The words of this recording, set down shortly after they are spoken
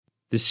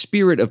The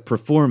spirit of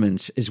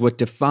performance is what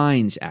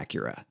defines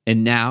Acura.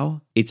 And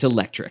now, it's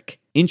electric.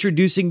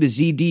 Introducing the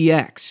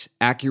ZDX,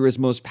 Acura's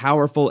most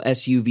powerful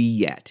SUV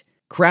yet.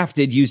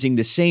 Crafted using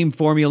the same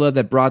formula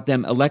that brought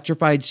them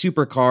electrified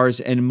supercars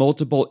and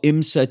multiple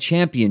IMSA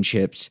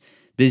championships,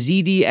 the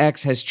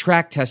ZDX has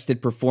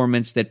track-tested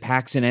performance that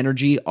packs an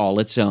energy all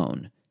its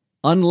own.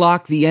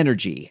 Unlock the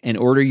energy and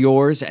order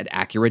yours at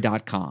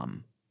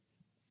Acura.com.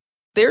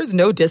 There's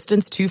no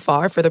distance too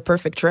far for the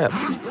perfect trip.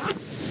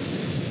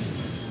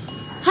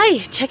 Hi,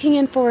 checking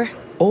in for...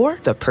 Or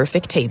the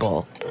perfect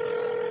table.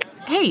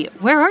 Hey,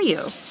 where are you?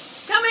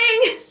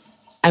 Coming!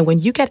 And when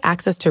you get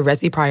access to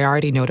Resi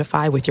Priority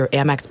Notify with your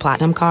Amex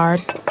Platinum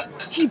card...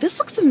 Hey, this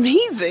looks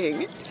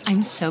amazing.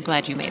 I'm so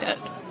glad you made it.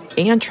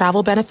 And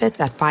travel benefits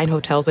at fine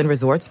hotels and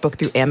resorts booked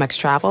through Amex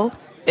Travel,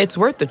 it's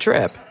worth the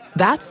trip.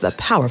 That's the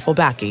powerful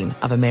backing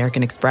of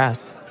American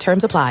Express.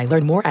 Terms apply.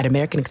 Learn more at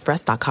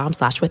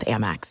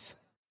americanexpress.com/withAmex.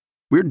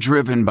 We're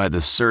driven by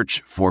the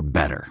search for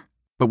better.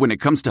 But when it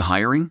comes to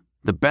hiring,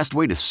 the best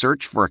way to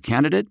search for a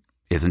candidate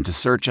isn't to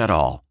search at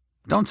all.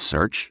 Don't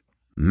search.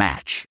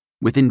 Match.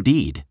 With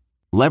Indeed.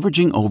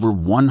 Leveraging over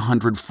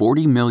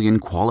 140 million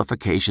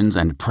qualifications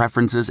and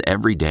preferences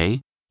every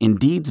day,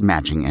 Indeed's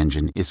matching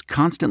engine is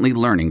constantly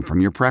learning from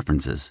your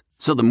preferences.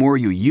 So the more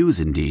you use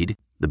Indeed,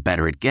 the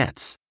better it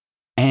gets.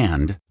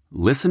 And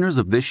listeners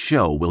of this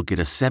show will get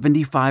a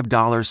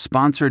 $75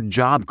 sponsored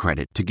job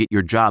credit to get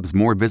your jobs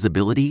more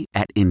visibility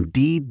at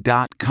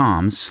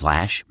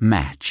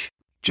Indeed.com/match.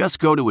 Just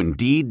go to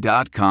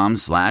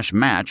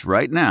Indeed.com/match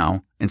right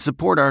now and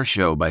support our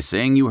show by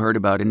saying you heard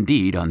about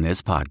Indeed on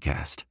this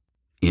podcast.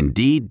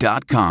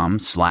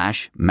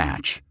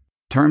 Indeed.com/match.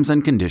 Terms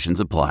and conditions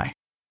apply.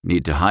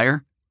 Need to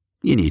hire?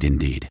 You need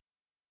Indeed.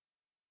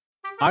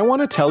 I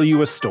want to tell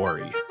you a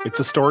story. It's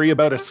a story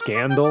about a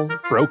scandal,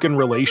 broken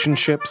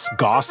relationships,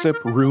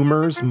 gossip,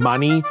 rumors,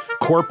 money,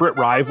 corporate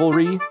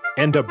rivalry,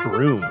 and a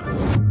broom.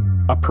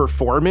 A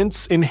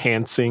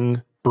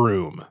performance-enhancing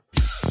broom.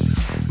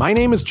 My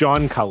name is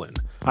John Cullen.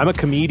 I'm a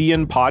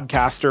comedian,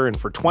 podcaster, and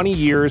for 20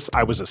 years,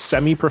 I was a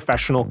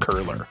semi-professional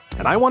curler.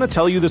 And I want to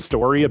tell you the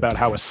story about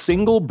how a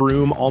single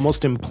broom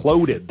almost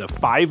imploded the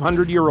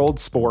 500-year-old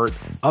sport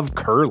of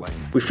curling.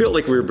 We feel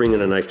like we were bringing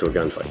a knife to a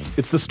gunfight.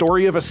 It's the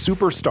story of a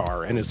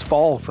superstar and his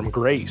fall from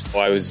grace.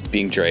 I was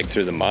being dragged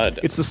through the mud.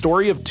 It's the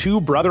story of two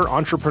brother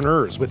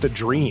entrepreneurs with a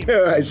dream.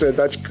 I said,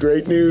 that's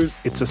great news.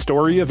 It's a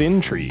story of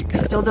intrigue. I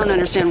still don't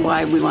understand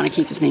why we want to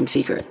keep his name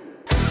secret.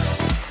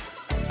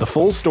 The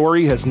full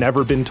story has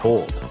never been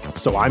told,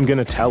 so I'm going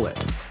to tell it.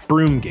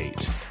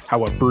 Broomgate,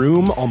 how a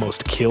broom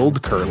almost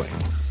killed curling.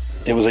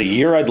 It was a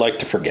year I'd like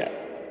to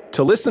forget.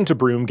 To listen to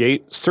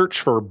Broomgate,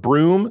 search for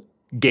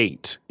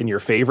Broomgate in your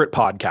favorite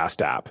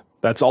podcast app.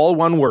 That's all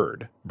one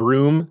word,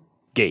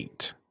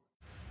 Broomgate.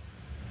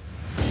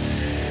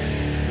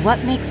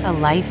 What makes a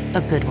life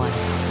a good one?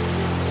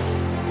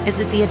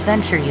 Is it the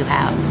adventure you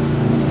have?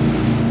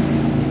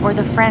 Or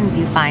the friends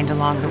you find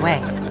along the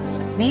way?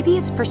 Maybe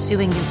it's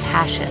pursuing your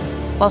passion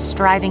while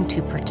striving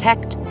to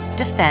protect,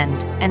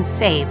 defend, and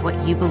save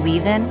what you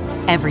believe in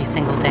every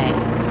single day.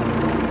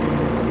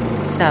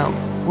 So,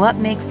 what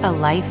makes a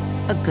life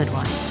a good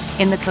one?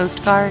 In the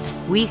Coast Guard,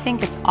 we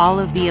think it's all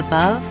of the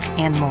above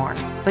and more,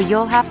 but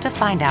you'll have to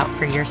find out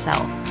for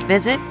yourself.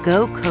 Visit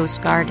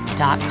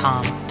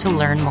gocoastguard.com to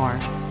learn more.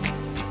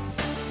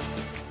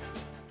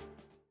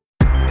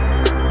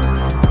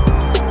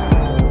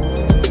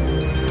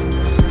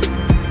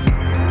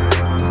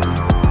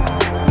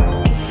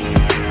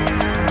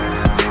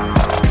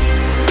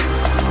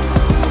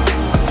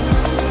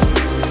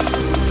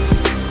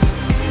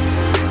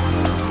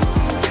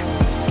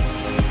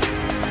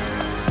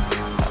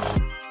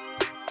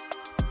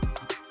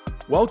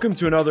 Welcome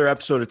to another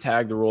episode of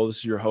Tag the Roll. This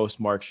is your host,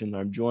 Mark Schindler.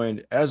 I'm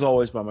joined, as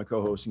always, by my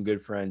co-host and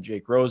good friend,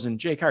 Jake Rosen.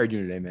 Jake, how are you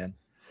doing today, man?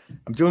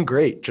 I'm doing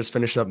great. Just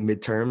finished up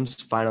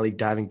midterms, finally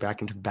diving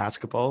back into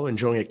basketball,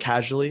 enjoying it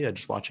casually. I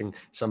just watching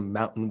some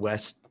Mountain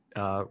West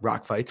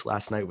rock fights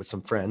last night with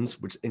some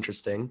friends, which is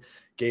interesting.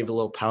 Gave a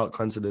little palate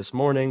cleanser this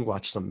morning,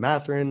 watched some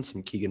Mathurin,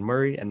 some Keegan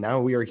Murray, and now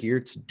we are here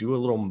to do a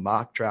little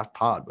mock draft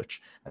pod,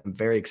 which I'm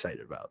very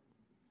excited about.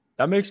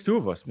 That makes two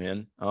of us,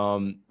 man.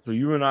 So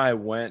you and I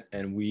went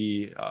and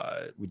we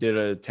did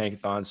a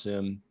tankathon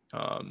sim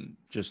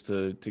just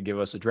to give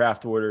us a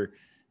draft order,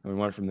 and we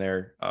went from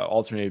there.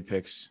 Alternated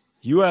picks.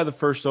 You had the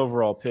first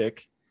overall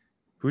pick.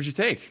 Who'd you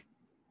take?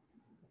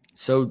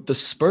 So the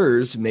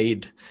Spurs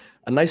made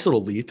a nice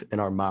little leap in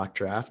our mock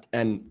draft,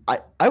 and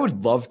I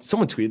would love,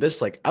 someone tweeted this,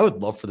 like, I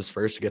would love for the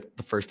Spurs to get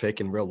the first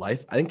pick in real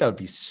life. I think that would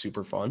be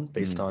super fun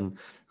based on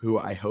who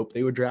I hope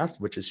they would draft,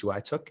 which is who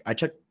I took. I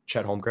checked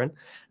Chet Holmgren.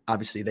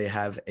 Obviously, they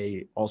have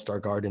a all-star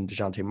guard in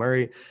DeJounte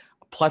Murray,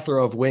 a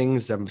plethora of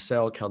wings, Devin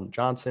Vassell, Keldon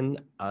Johnson.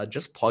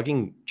 Just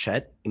plugging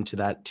Chet into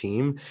that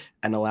team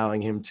and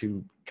allowing him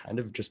to kind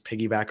of just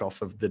piggyback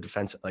off of the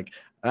defense. Like,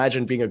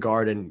 imagine being a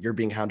guard and you're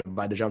being hounded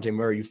by DeJounte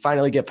Murray. You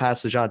finally get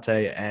past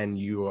DeJounte and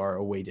you are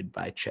awaited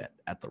by Chet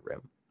at the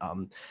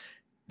rim.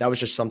 That was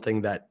just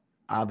something that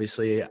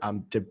Obviously, I'm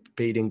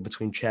debating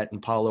between Chet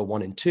and Paolo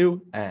 1 and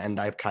 2, and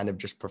I've kind of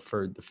just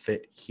preferred the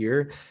fit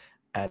here.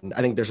 And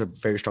I think there's a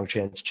very strong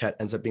chance Chet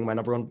ends up being my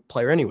number 1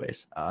 player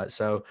anyways.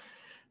 So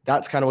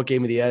that's kind of what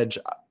gave me the edge.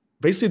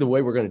 Basically, the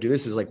way we're going to do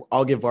this is like,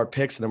 I'll give our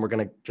picks and then we're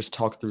going to just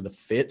talk through the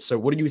fit. So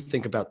what do you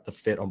think about the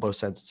fit on both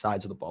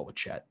sides of the ball with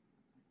Chet?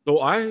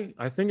 So I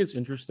think it's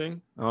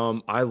interesting.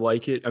 I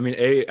like it. I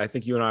mean, I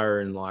think you and I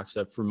are in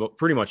lockstep for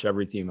pretty much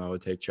every team. I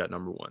would take Chet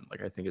number 1.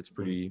 Like, I think it's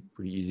pretty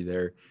easy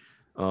there.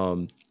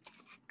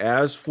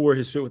 As for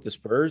his fit with the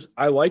Spurs,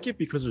 I like it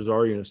because there's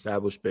already an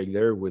established big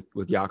there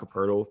with Jakob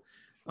Poeltl.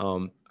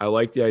 I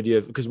like the idea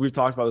of, because we've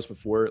talked about this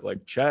before,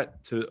 like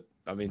Chet to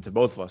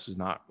both of us is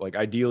not, like,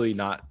 ideally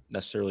not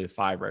necessarily a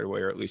 5 right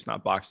away, or at least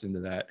not boxed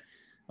into that.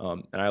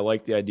 And I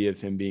like the idea of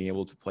him being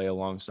able to play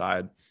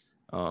alongside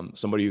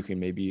somebody who can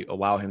maybe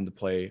allow him to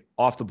play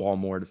off the ball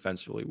more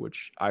defensively,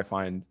 which I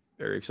find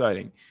very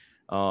exciting.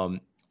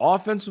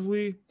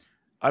 Offensively,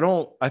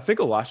 I think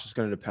a lot's just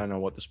going to depend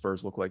on what the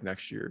Spurs look like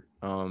next year.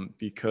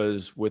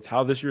 Because with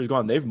how this year has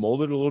gone, they've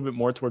molded a little bit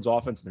more towards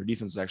offense, and their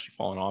defense has actually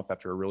fallen off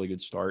after a really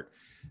good start.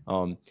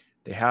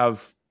 They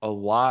have a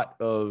lot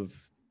of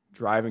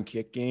drive and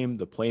kick game.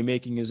 The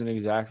playmaking isn't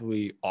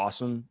exactly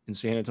awesome in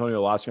San Antonio.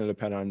 A lot's going to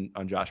depend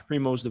on Josh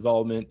Primo's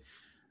development.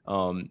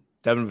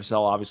 Devin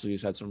Vassell obviously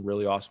has had some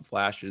really awesome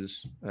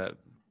flashes.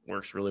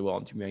 Works really well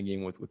in two-man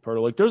game with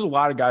Poeltl. Like, there's a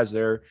lot of guys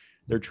there.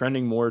 They're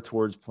trending more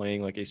towards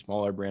playing like a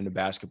smaller brand of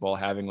basketball,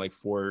 having like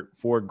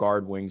four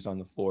guard wings on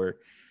the floor.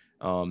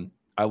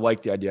 I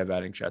like the idea of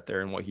adding Chet there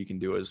and what he can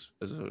do as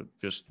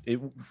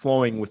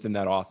flowing within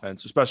that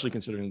offense, especially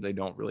considering they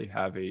don't really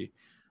have a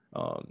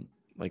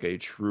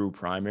true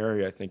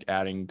primary. I think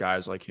adding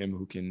guys like him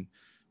who can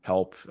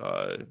help,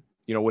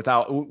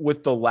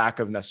 with the lack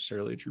of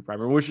necessarily a true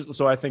primary,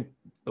 so I think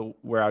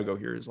where I go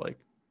here is like,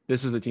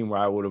 this is a team where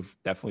I would have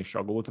definitely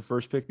struggled with the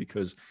first pick,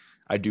 because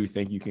I do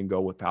think you can go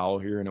with Powell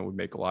here and it would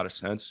make a lot of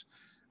sense.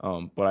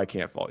 But I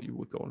can't fault you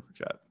with going for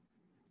Chet.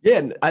 Yeah,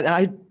 and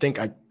I think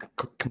I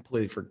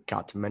completely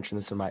forgot to mention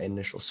this in my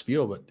initial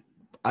spiel, but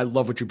I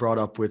love what you brought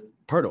up with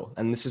Poeltl.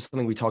 And this is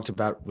something we talked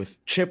about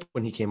with Chip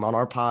when he came on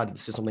our pod.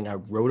 This is something I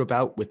wrote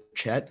about with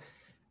Chet.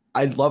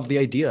 I love the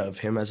idea of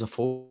him as a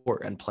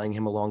 4 and playing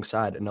him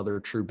alongside another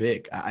true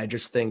big. I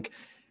just think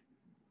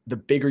the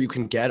bigger you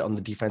can get on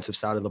the defensive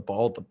side of the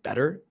ball, the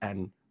better.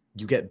 And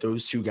you get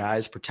those 2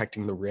 guys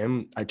protecting the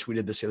rim. I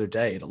tweeted this the other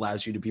day. It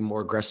allows you to be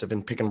more aggressive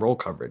in pick and roll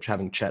coverage,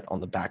 having Chet on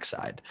the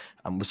backside,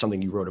 was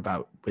something you wrote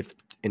about with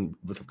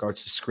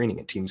regards to screening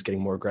and teams getting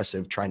more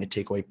aggressive, trying to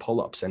take away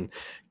pull-ups and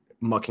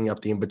mucking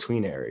up the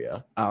in-between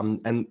area.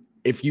 And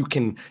if you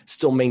can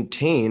still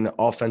maintain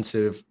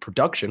offensive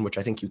production, which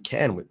I think you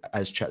can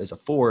as Chet as a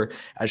 4,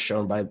 as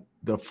shown by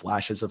the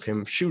flashes of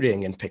him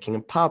shooting and picking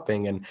and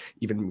popping and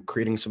even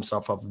creating some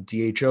stuff off of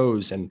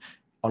DHOs and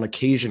on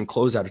occasion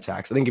closeout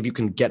attacks. I think if you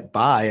can get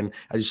by, and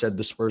as you said,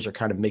 the Spurs are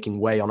kind of making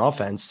way on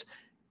offense,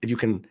 if you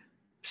can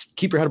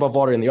keep your head above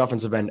water in the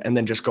offensive end and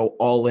then just go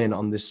all in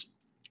on this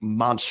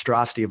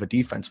monstrosity of a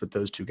defense with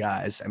those 2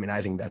 guys, I mean,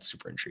 I think that's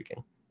super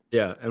intriguing.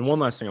 Yeah, and one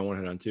last thing I want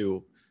to hit on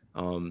too.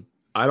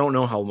 I don't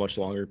know how much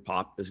longer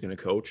Pop is going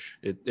to coach.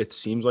 It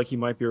seems like he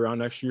might be around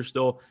next year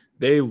still.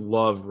 They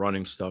love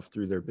running stuff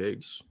through their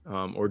bigs,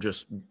 or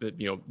just,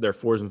 their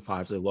 4s and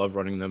 5s. They love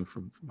running them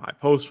from high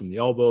posts, from the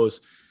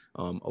elbows,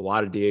 a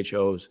lot of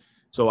DHOs.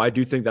 So I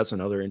do think that's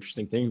another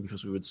interesting thing,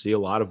 because we would see a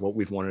lot of what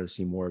we've wanted to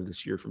see more of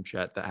this year from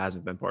Chet that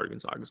hasn't been part of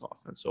Gonzaga's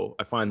offense. So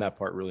I find that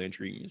part really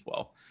intriguing as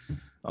well.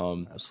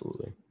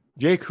 Absolutely.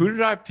 Jake, who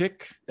did I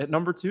pick at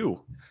number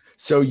 2?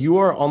 So you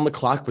are on the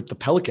clock with the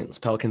Pelicans.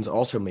 Pelicans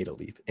also made a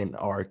leap in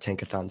our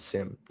Tankathon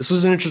sim. This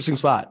was an interesting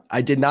spot.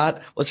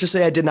 Let's just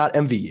say I did not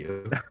envy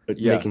you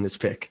making this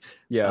pick.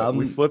 Yeah,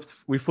 we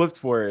flipped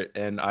for it,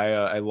 and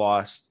I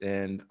lost,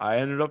 and I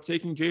ended up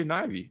taking Jaden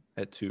Ivey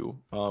at 2,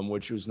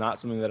 which was not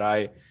something that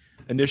I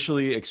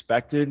initially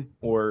expected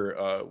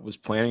or was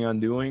planning on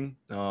doing.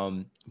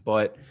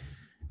 But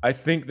I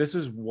think this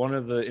is one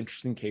of the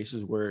interesting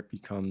cases where it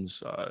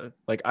becomes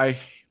I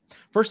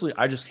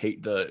just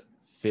hate the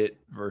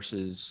fit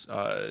versus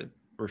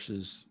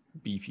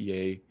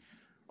BPA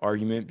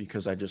argument,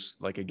 because I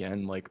just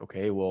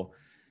okay, well,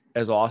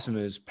 as awesome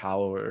as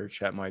Paolo or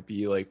Chet might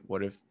be,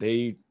 what if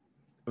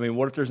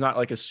there's not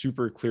like a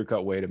super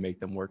clear-cut way to make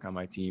them work on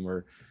my team,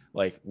 or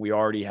we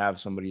already have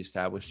somebody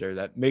established there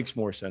that makes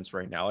more sense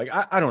right now.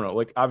 I don't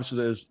know, obviously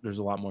there's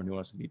a lot more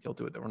nuance and detail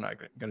to it that we're not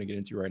going to get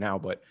into right now,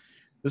 but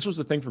this was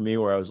the thing for me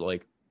where I was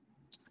like,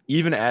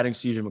 even adding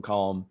CJ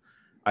McCollum,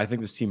 I think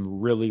this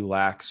team really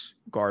lacks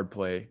guard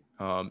play.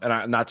 And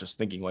I'm not just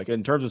thinking,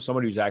 in terms of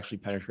somebody who's actually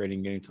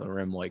penetrating, getting to the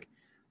rim,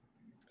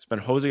 it's been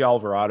Jose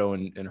Alvarado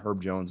and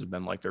Herb Jones have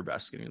been their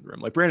best getting to the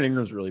rim. Brandon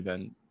Ingram's really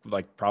been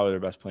probably their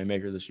best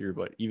playmaker this year,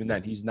 but even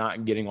then he's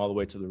not getting all the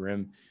way to the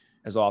rim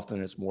as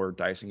often. It's more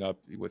dicing up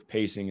with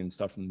pacing and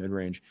stuff from the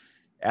mid-range.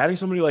 Adding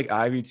somebody like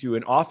Ivey to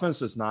an offense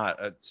that's not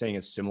saying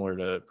it's similar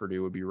to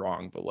Purdue would be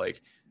wrong, but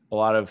a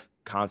lot of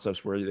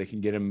concepts where they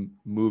can get him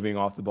moving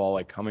off the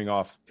ball, coming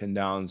off pin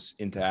downs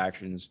into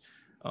actions,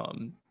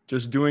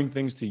 just doing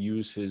things to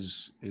use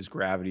his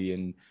gravity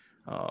and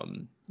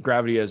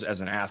gravity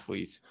as an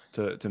athlete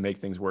to make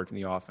things work in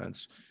the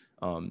offense.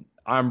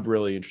 I'm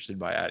really interested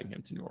by adding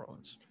him to New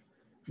Orleans.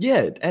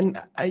 Yeah,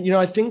 and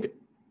I think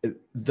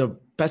the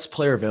best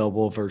player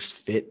available versus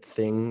fit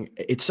thing,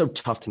 it's so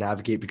tough to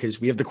navigate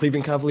because we have the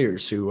Cleveland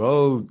Cavaliers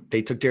who,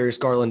 they took Darius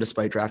Garland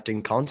despite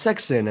drafting Colin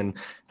Sexton, and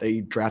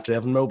they drafted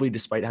Evan Mobley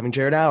despite having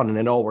Jared Allen, and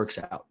it all works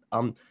out.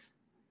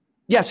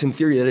 Yes, in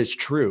theory that is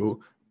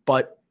true,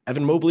 but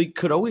Evan Mobley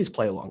could always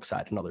play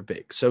alongside another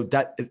big. So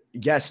that,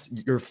 yes,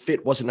 your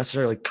fit wasn't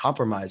necessarily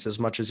compromised as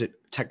much as it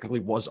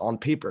technically was on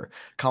paper.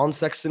 Colin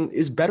Sexton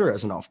is better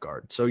as an off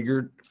guard. So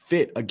your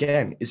fit,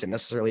 again, isn't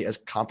necessarily as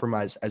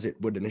compromised as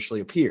it would initially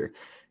appear.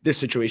 This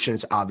situation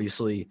is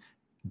obviously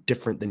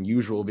different than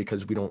usual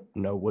because we don't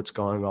know what's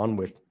going on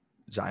with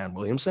Zion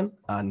Williamson,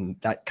 and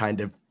that kind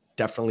of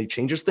definitely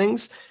changes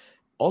things.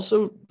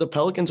 Also, the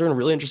Pelicans are in a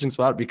really interesting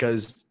spot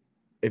because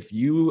if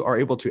you are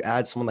able to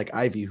add someone like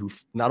Ivy, who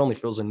not only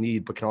fills a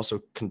need, but can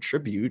also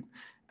contribute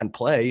and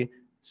play,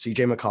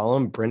 CJ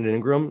McCollum, Brandon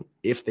Ingram,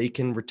 if they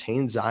can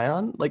retain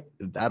Zion, like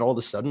that all of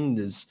a sudden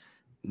is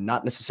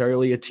not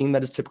necessarily a team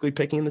that is typically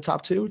picking in the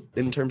top 2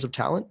 in terms of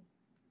talent.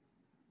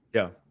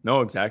 Yeah,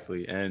 no,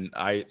 exactly. And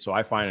I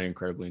find it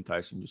incredibly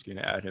enticing just going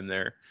to add him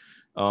there.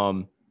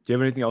 Do you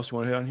have anything else you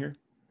want to hit on here?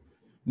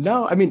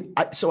 No, I mean,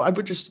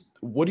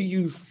 what do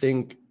you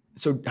think?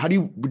 So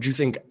would you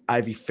think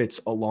Ivy fits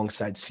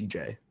alongside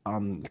CJ?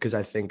 Because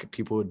I think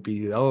people would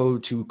be,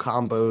 two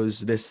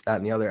combos, this, that,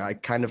 and the other. I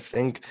kind of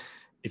think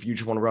if you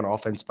just want to run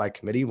offense by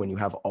committee when you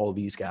have all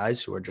these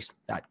guys who are just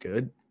that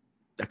good,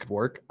 that could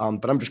work.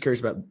 But I'm just curious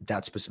about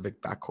that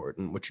specific backcourt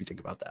and what you think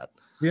about that.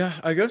 Yeah,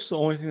 I guess the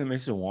only thing that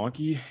makes it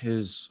wonky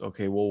is,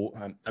 okay, well,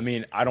 I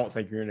mean, I don't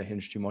think you're going to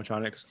hinge too much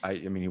on it because, I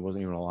mean, he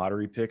wasn't even a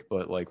lottery pick,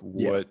 but like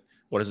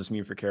what does this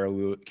mean for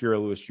Kira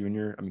Lewis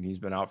Jr.? I mean, he's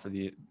been out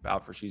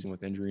for season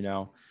with injury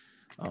now.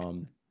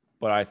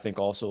 But I think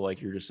also like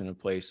you're just in a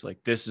place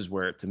like this is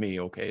where, to me,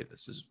 okay,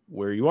 this is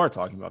where you are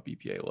talking about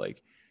BPA.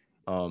 Like,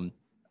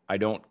 I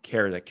don't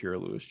care that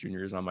Kira Lewis Jr.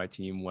 is on my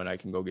team when I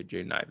can go get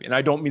Jaden Ivey. And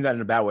I don't mean that in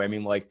a bad way. I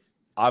mean, like,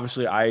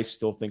 obviously, I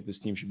still think this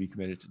team should be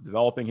committed to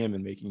developing him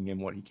and making him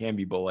what he can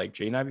be. But like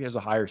Jaden Ivey has a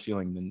higher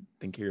ceiling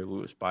than Kira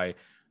Lewis by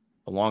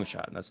a long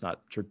shot. And that's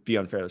not to be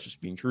unfair. That's just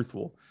being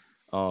truthful.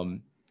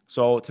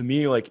 So to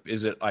me, like,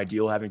 is it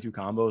ideal having 2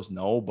 combos?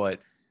 No, but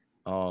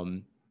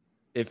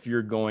if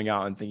you're going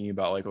out and thinking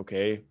about like,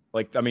 okay,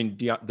 like, I mean,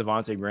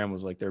 Devontae Graham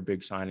was like their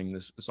big signing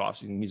this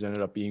offseason. He's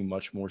ended up being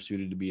much more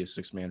suited to be a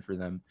 6-man for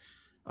them.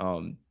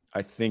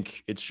 I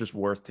think it's just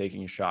worth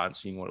taking a shot and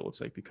seeing what it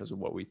looks like because of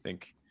what we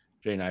think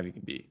Jaden Ivey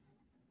can be.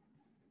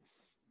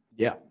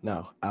 Yeah,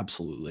 no,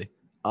 absolutely.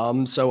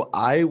 So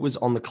I was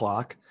on the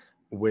clock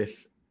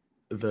with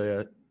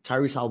the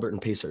Tyrese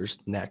Haliburton Pacers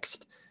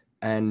next.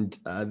 And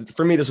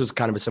for me, this was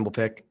kind of a simple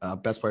pick.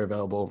 Best player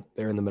available.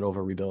 They're in the middle of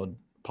a rebuild.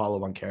 Paulo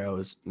Banchero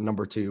is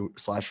number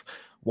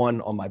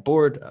 2/1 on my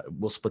board.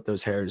 We'll split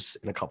those hairs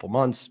in a couple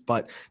months,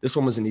 but this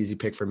one was an easy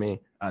pick for me.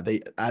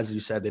 They, as you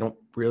said, they don't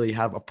really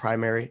have a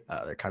primary.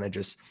 They're kind of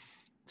just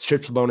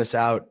strips bonus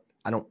out.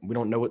 We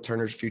don't know what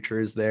Turner's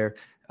future is there.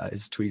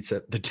 His tweets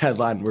at the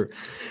deadline were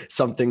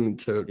something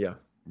to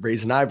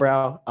raise an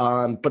eyebrow.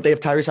 But they have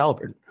Tyrese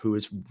Haliburton, who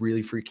is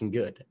really freaking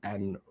good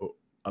and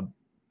a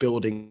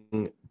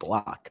building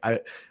block.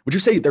 Would you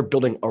say they're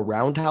building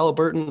around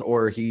Haliburton,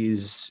 or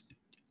he's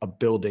a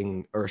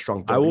building or a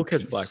strong building? I will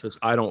catch black this.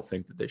 I don't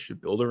think that they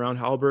should build around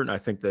Haliburton. I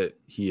think that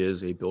he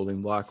is a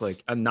building block.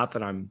 Like, and not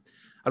that I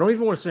don't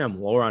even want to say I'm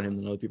lower on him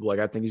than other people. Like,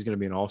 I think he's going to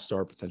be an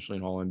all-star, potentially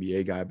an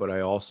all-NBA guy, but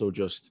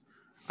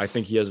I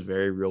think he has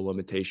very real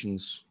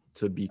limitations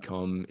to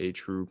become a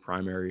true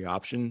primary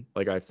option.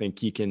 Like, I think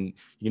he can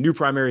do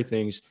primary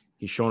things.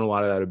 He's shown a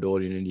lot of that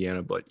ability in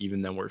Indiana, but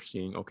even then we're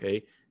seeing,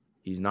 okay,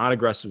 he's not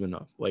aggressive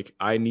enough. Like,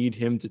 I need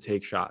him to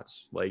take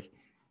shots. Like,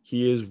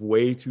 he is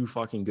way too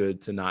fucking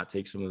good to not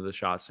take some of the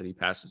shots that he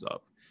passes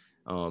up.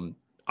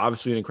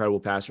 Obviously an incredible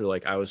passer.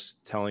 Like I was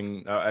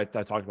telling, I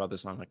talked about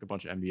this on like a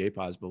bunch of NBA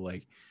pods, but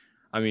like,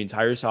 I mean,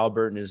 Tyrese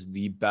Haliburton is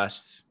the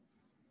best,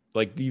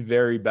 like the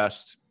very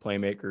best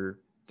playmaker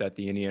that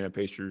the Indiana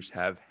Pacers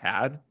have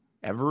had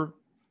ever.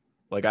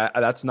 Like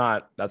that's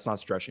not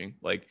stretching.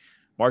 Like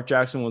Mark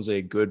Jackson was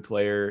a good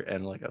player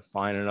and like a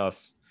fine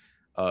enough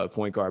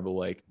point guard, but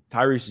like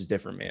Tyrese is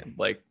different, man.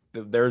 Like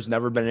there's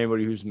never been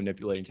anybody who's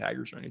manipulating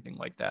taggers or anything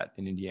like that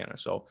in Indiana.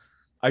 So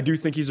I do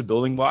think he's a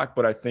building block,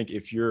 but I think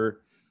if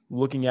you're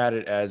looking at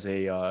it as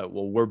a,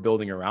 we're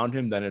building around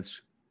him, then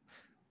it's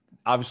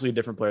obviously a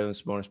different player than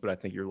Sabonis, but I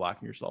think you're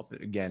locking yourself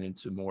again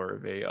into more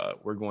of a,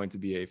 we're going to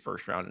be a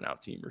first round and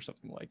out team or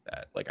something like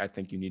that. Like, I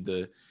think you need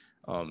to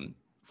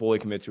fully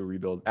commit to a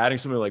rebuild. Adding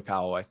somebody like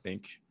Powell, I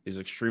think, is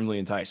extremely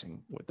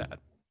enticing with that.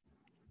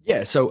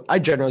 Yeah. So I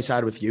generally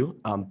side with you.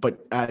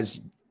 But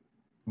as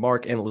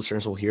Mark and the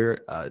listeners will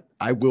hear,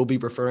 I will be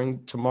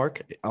referring to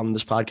Mark on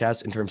this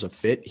podcast in terms of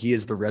fit. He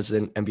is the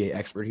resident NBA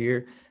expert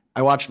here.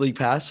 I watch League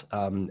Pass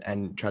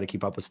and try to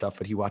keep up with stuff,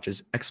 but he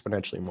watches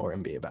exponentially more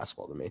NBA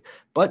basketball than me.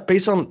 But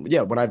based on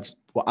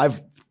what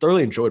I've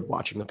thoroughly enjoyed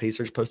watching the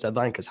Pacers post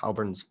deadline because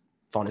Halliburton's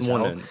fun as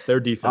hell. Their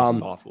defense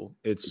is awful.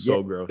 It's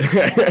so gross.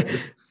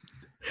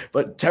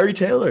 But Terry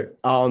Taylor,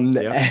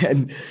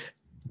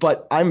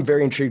 but I'm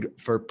very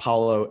intrigued for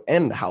Paolo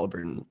and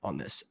Halliburton on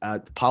this.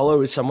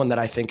 Paolo is someone that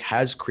I think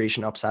has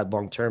creation upside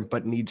long term,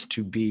 but needs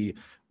to be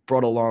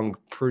brought along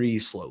pretty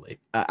slowly.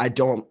 I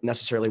don't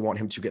necessarily want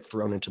him to get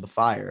thrown into the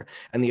fire.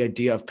 And the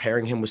idea of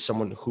pairing him with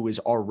someone who is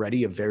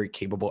already a very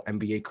capable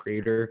NBA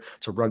creator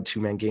to run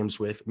two-man games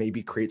with,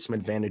 maybe create some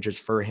advantages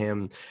for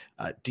him,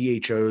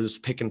 DHOs,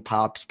 pick and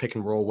pops, pick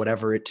and roll,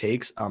 whatever it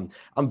takes. I'm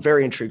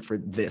very intrigued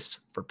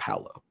for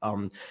Paolo.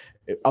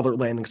 Other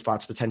landing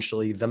spots,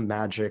 potentially the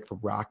Magic, the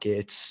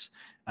Rockets.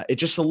 It's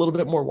just a little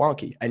bit more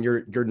wonky. And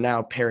you're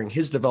now pairing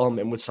his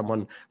development with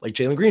someone like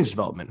Jalen Green's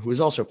development, who is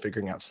also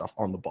figuring out stuff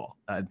on the ball.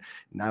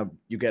 Now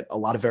you get a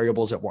lot of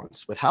variables at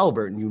once. With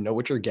Halliburton, you know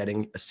what you're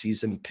getting, a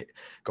seasoned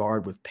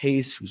guard with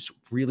pace, who's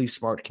really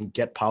smart, can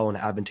get Paolo in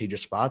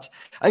advantageous spots.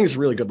 I think it's a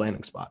really good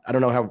landing spot. I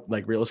don't know how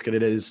realistic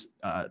it is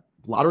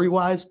lottery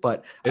wise,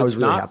 but I was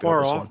really happy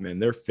with this one. Man.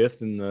 They're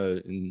fifth in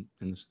the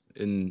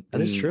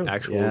that is true.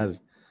 Actual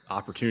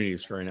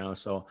opportunities right now.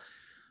 So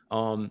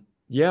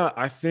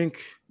I think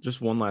just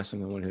one last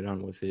thing I want to hit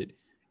on with it.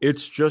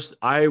 It's just,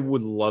 I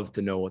would love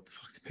to know what the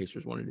fuck the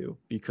Pacers want to do,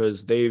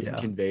 because they've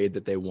conveyed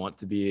that they want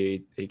to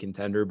be a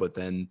contender, but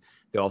then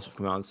they also have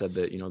come out and said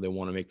that, they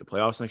want to make the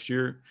playoffs next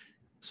year.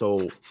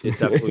 So it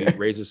definitely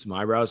raises some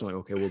eyebrows. I'm like,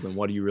 okay, well then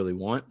what do you really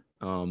want?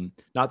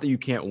 Not that you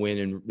can't win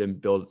and then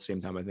build at the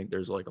same time. I think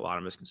there's a lot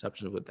of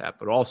misconceptions with that,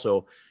 but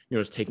also,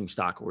 just taking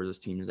stock of where this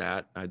team is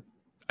at. I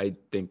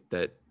think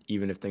that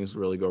even if things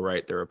really go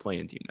right, they're a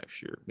playing team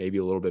next year, maybe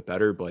a little bit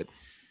better, but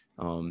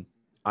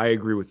I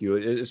agree with you.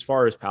 As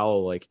far as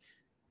Paolo,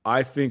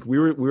 I think we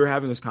were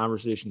having this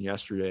conversation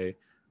yesterday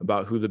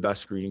about who the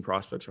best screening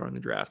prospects are in the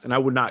draft. And I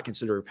would not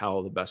consider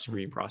Paolo the best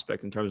screening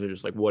prospect in terms of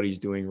just what he's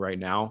doing right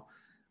now.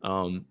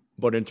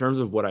 But in terms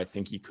of what I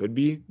think he could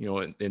be,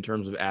 in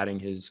terms of adding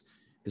his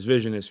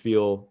vision, his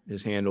feel,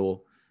 his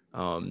handle,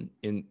 and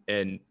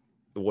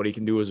what he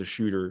can do as a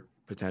shooter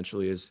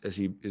potentially as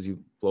he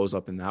blows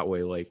up in that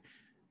way,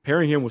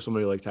 pairing him with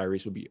somebody like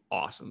Tyrese would be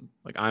awesome.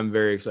 I'm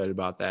very excited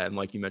about that. And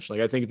like you mentioned,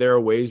 I think there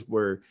are ways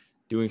where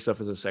doing stuff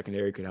as a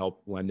secondary could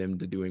help lend him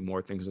to doing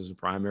more things as a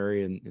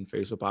primary and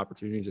face-up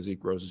opportunities as he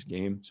grows his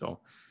game. So,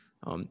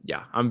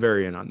 I'm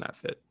very in on that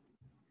fit.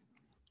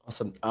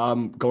 Awesome.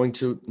 Going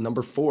to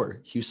number 4,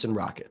 Houston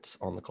Rockets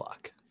on the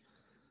clock.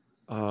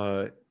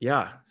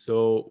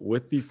 So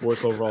with the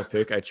 4th overall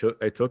pick, I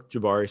took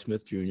Jabari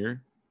Smith Jr.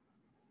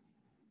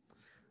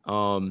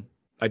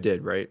 I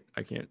did, right?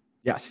 I can't.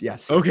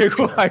 Yes. Okay,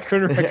 cool. I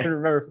couldn't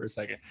remember for a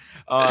second.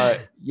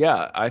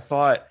 I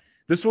thought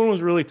this one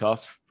was really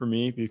tough for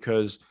me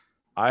because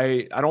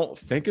I don't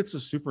think it's a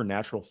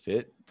supernatural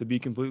fit, to be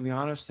completely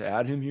honest, to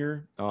add him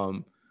here.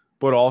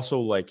 But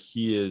also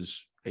he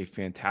is a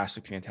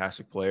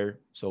fantastic player.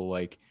 So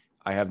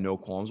I have no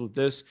qualms with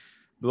this.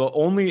 The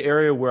only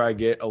area where I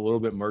get a little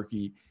bit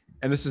murky,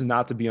 and this is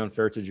not to be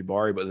unfair to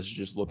Jabari, but this is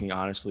just looking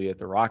honestly at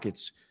the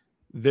Rockets,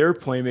 their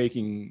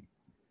playmaking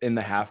in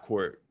the half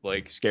court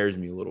scares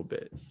me a little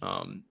bit.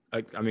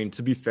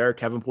 To be fair,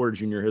 Kevin Porter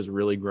Jr. has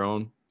really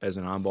grown as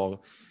an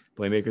on-ball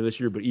playmaker this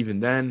year, but even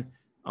then,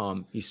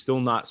 he's still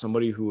not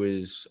somebody who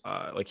is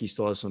he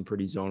still has some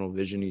pretty zonal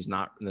vision. He's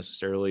not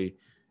necessarily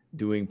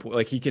doing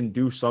he can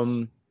do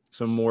some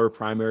more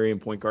primary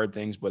and point guard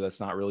things, but that's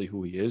not really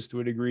who he is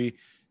to a degree.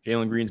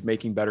 Jalen Green's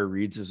making better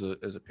reads as a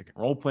pick and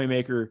roll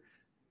playmaker,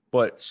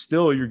 but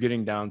still you're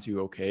getting down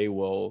to, okay,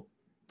 well,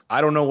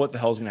 I don't know what the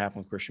hell's going to happen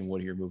with Christian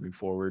Wood here moving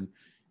forward.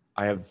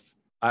 I'm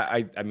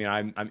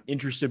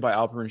interested by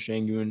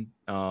Alperen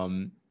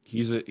Şengün.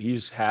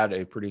 He's had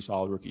a pretty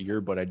solid rookie year,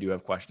 but I do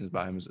have questions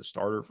about him as a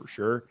starter for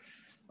sure.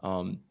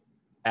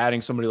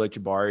 Adding somebody like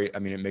Jabari,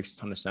 it makes a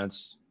ton of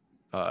sense.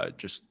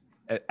 Just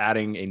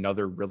adding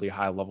another really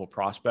high level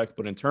prospect,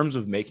 but in terms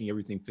of making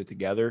everything fit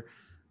together,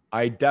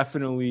 I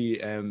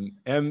definitely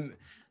am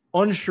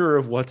unsure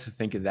of what to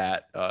think of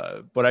that.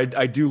 But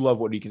I do love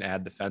what he can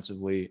add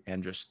defensively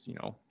and just,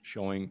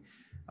 showing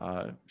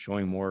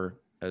more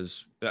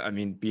as,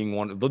 being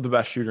one of the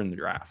best shooter in the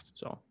draft.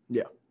 So,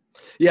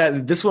 yeah,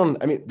 this one,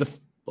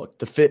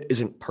 the fit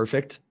isn't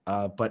perfect,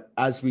 but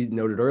as we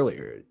noted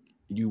earlier,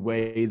 you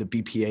weigh the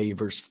BPA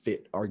versus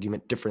fit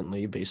argument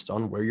differently based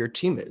on where your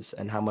team is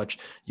and how much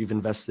you've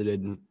invested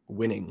in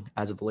winning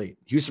as of late.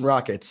 Houston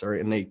Rockets are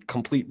in a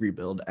complete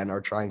rebuild and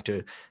are trying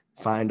to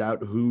find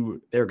out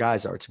who their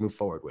guys are to move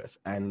forward with.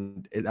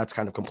 And that's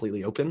kind of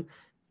completely open.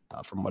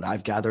 From what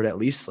I've gathered, at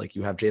least,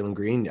 you have Jalen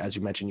Green, as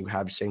you mentioned, you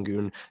have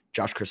Şengün,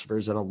 Josh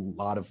Christopher's done a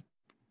lot of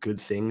good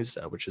things,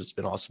 which has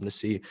been awesome to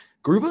see.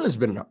 Gruba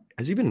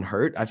has he been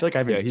hurt? I feel like I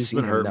haven't seen him. He's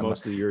been hurt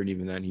most of the year, and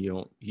even then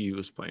he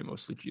was playing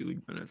mostly G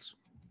League minutes.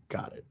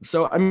 Got it.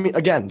 So, I mean,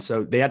 again,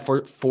 so they had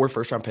four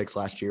first-round picks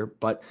last year,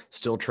 but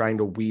still trying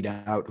to weed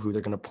out who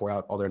they're going to pour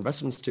out all their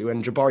investments to.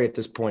 And Jabari at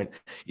this point,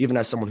 even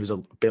as someone who's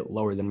a bit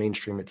lower than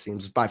mainstream, it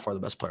seems by far the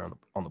best player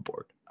on the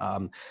board.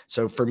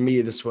 So for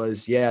me, this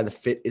was, the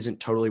fit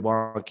isn't totally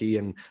wonky,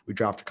 and we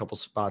dropped a couple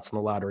spots in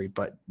the lottery,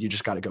 but you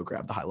just got to go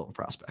grab the high-level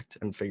prospect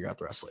and figure out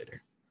the rest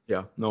later.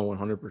 Yeah, no,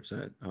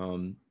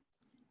 100%.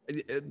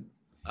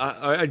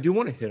 I do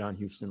want to hit on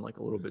Houston like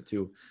a little bit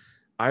too.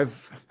 I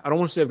don't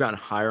want to say I've gotten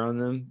higher on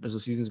them as the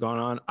season's gone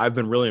on. I've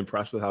been really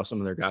impressed with how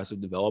some of their guys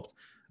have developed.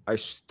 I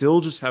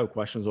still just have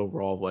questions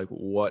overall of like,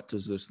 what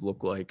does this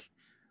look like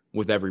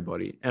with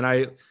everybody? And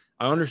I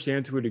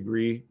understand to a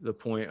degree the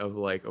point of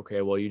like,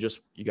 okay, well, you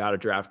got to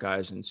draft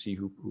guys and see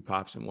who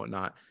pops and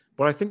whatnot.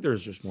 But I think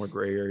there's just more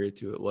gray area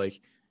to it. Like,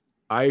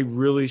 I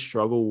really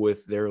struggle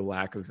with their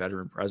lack of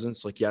veteran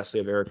presence. Like, yes, they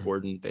have Eric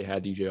Gordon. They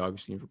had DJ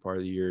Augustine for part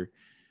of the year.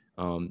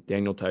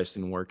 Daniel Tice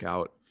didn't work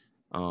out.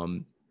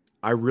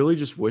 I really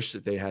just wish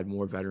that they had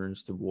more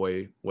veterans to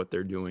buoy what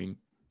they're doing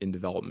in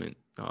development.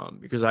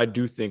 Because I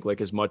do think,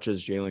 like, as much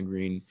as Jalen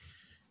Green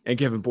and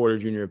Kevin Porter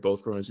Jr. have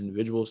both grown as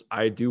individuals,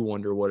 I do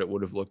wonder what it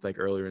would have looked like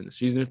earlier in the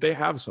season if they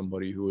have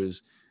somebody who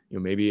is,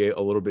 maybe a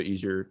little bit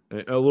easier,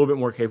 a little bit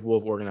more capable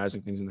of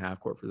organizing things in the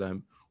half court for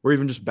them, or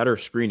even just better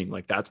screening.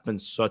 Like, that's been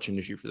such an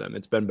issue for them.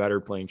 It's been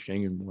better playing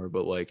Schengen more,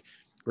 but like,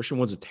 Christian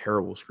Wood's a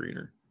terrible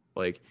screener.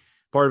 Like,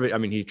 part of it, I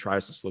mean, he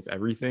tries to slip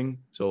everything.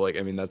 So like,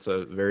 I mean, that's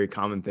a very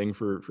common thing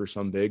for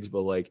some bigs,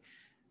 but like,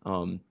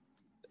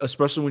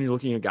 especially when you're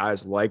looking at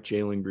guys like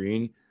Jalen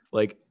Green,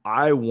 like,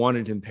 I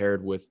wanted him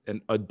paired with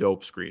a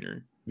dope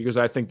screener because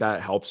I think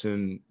that helps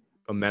him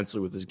immensely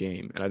with his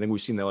game. And I think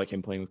we've seen that, like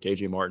him playing with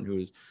KJ Martin, who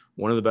is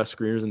one of the best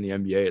screeners in the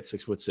NBA at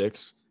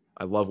 6'6".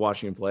 I love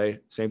watching him play.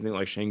 Same thing,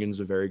 like Schengen's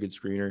a very good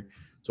screener.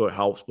 So it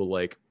helps, but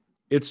like,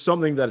 it's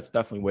something that it's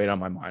definitely weighed on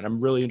my mind.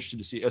 I'm really interested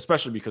to see,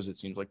 especially because it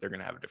seems like they're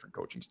going to have a different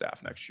coaching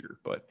staff next year,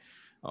 but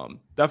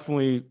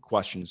definitely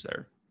questions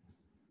there.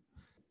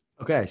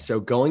 Okay.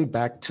 So going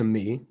back to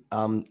me,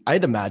 I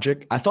had the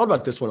Magic. I thought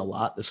about this one a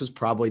lot. This was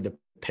probably the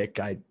pick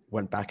I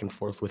went back and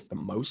forth with the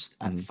most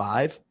at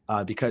 5,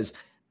 because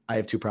I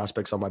have 2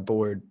 prospects on my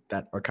board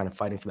that are kind of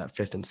fighting for that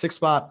 5th and 6th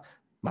spot.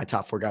 My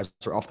top 4 guys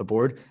are off the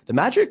board. The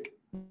Magic,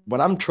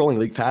 when I'm trolling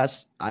League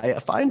Pass, I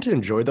find to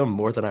enjoy them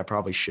more than I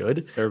probably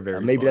should. They're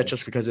very maybe fun. That's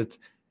just because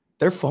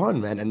they're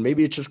fun, man. And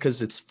maybe it's just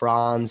because it's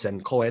Franz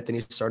and Cole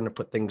Anthony's starting to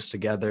put things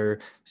together.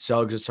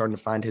 Suggs is starting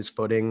to find his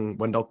footing.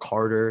 Wendell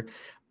Carter.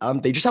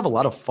 They just have a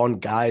lot of fun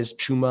guys.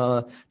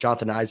 Chuma,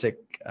 Jonathan Isaac,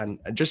 and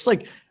just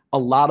like a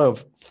lot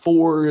of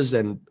 4s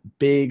and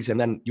bigs. And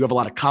then you have a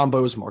lot of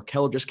combos.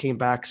 Markelle just came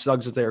back.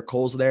 Suggs is there.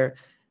 Cole's there.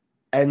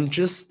 And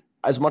just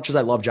as much as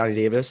I love Johnny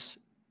Davis,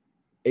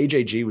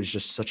 AJG was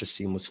just such a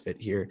seamless fit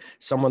here.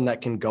 Someone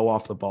that can go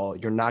off the ball.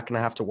 You're not going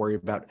to have to worry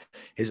about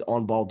his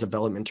on-ball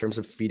development in terms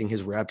of feeding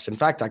his reps. In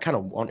fact, I kind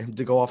of want him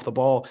to go off the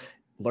ball,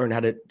 learn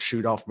how to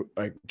shoot off,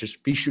 like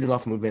just be shooting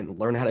off movement,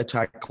 learn how to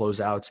attack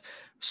closeouts,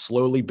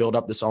 slowly build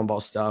up this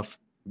on-ball stuff,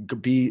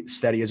 be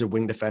steady as a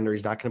wing defender.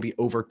 He's not going to be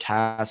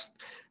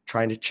overtasked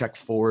trying to check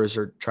 4s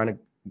or trying to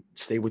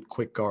stay with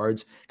quick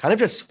guards. Kind of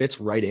just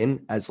fits right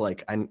in as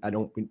like, I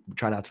don't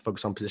try not to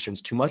focus on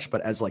positions too much,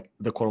 but as like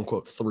the quote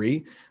unquote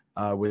 3,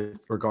 with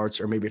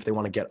regards, or maybe if they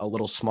want to get a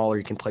little smaller,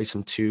 you can play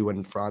some 2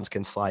 and Franz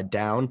can slide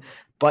down.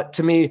 But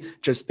to me,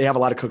 just they have a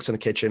lot of cooks in the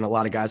kitchen, a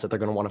lot of guys that they're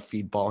going to want to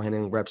feed ball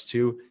handling reps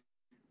to,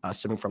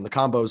 stemming from the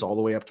combos all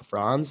the way up to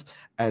Franz.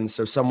 And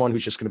so someone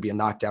who's just going to be a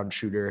knockdown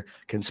shooter,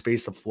 can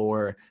space the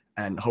floor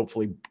and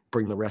hopefully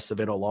bring the rest of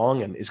it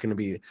along, and is going to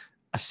be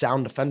a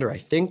sound defender, I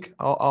think,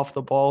 off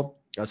the ball.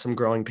 Some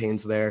growing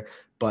pains there,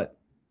 but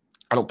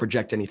I don't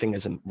project anything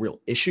as a real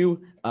issue.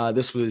 I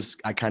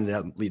kind of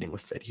am leading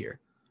with fit here.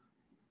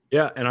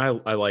 Yeah, and I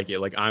like it.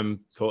 Like, I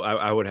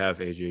would have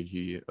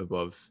AJG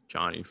above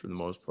Johnny for the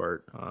most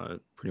part,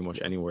 pretty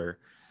much anywhere.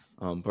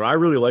 But I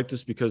really like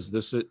this because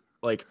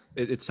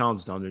it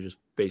sounds dumb to just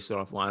base it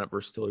off lineup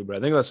versatility, but I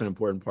think that's an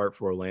important part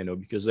for Orlando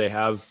because they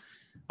have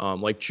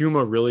like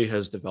Chuma really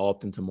has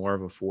developed into more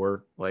of a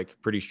 4, like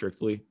pretty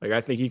strictly. Like,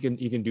 I think he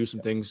can do some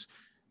things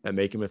that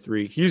make him a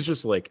 3. He's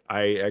just like,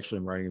 I actually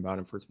am writing about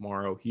him for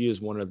tomorrow. He is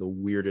one of the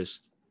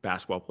weirdest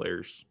basketball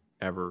players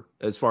ever,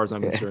 as far as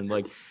I'm concerned.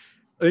 Like,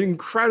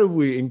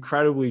 incredibly,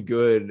 incredibly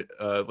good.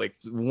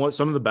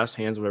 Some of the best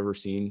hands I've ever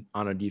seen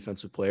on a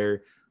defensive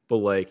player, but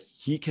like,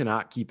 he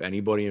cannot keep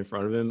anybody in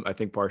front of him. I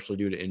think partially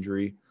due to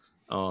injury.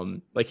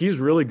 Like, he's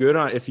really good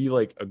on, if he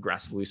like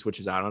aggressively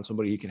switches out on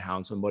somebody, he can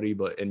hound somebody,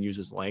 and use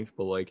his length.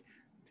 But like,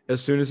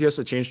 as soon as he has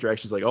to change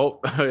directions, like, oh,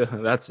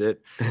 that's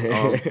it.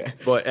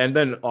 And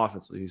then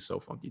offensively, he's so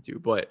funky too.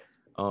 But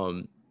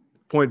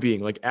point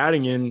being, like,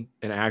 adding in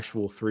an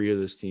actual 3 to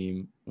this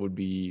team would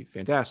be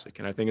fantastic.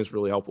 And I think it's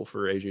really helpful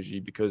for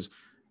AJG because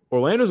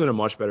Orlando's in a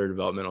much better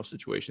developmental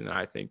situation than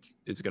I think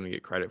is going to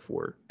get credit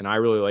for. And I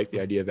really like the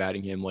idea of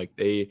adding him. Like,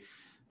 they,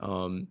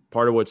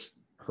 part of what's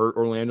hurt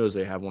Orlando is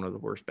they have one of the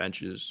worst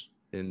benches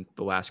in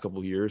the last couple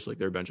of years. Like,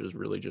 their bench is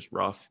really just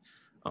rough.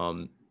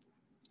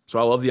 So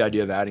I love the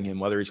idea of adding him,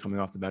 whether he's coming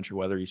off the bench or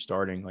whether he's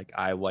starting. Like,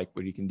 I like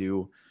what he can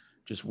do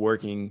just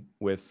working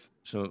with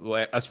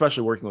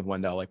especially working with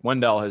Wendell. Like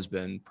Wendell has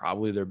been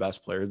probably their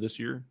best player this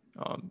year.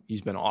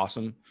 He's been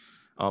awesome.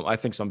 I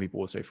think some people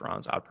would say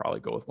Franz. I'd probably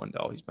go with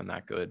Wendell. He's been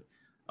that good.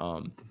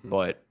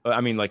 But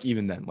I mean, like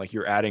even then, like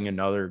you're adding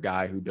another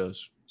guy who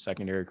does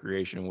secondary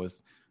creation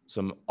with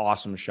some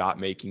awesome shot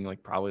making,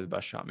 like probably the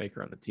best shot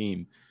maker on the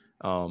team.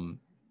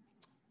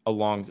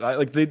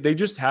 They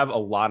just have a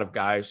lot of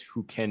guys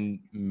who can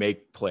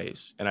make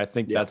plays. And I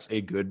think that's a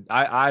good,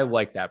 I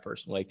like that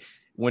person. Like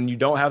when you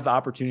don't have the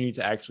opportunity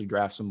to actually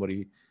draft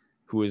somebody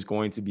who is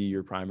going to be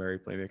your primary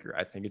playmaker,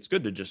 I think it's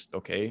good to just,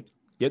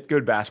 get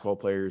good basketball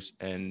players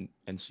and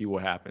see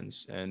what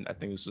happens. And I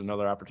think this is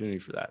another opportunity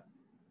for that.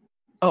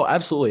 Oh,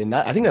 absolutely. And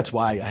I think that's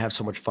why I have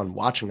so much fun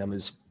watching them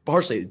is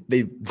partially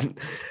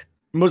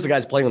most of the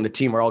guys playing on the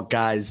team are all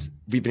guys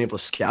we've been able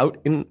to scout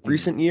in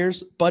recent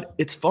years, but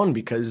it's fun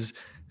because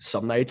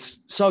some nights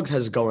Suggs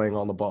has it going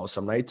on the ball.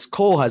 Some nights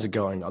Cole has it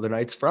going. Other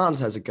nights Franz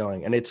has it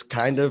going. And it's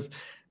kind of,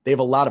 they have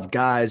a lot of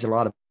guys and a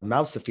lot of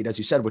mouths to feed, as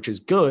you said, which is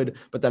good.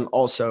 But then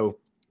also,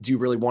 do you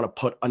really want to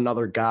put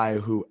another guy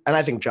who, and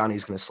I think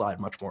Johnny's going to slide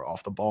much more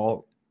off the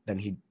ball than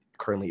he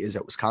currently is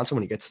at Wisconsin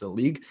when he gets to the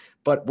league.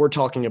 But we're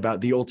talking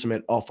about the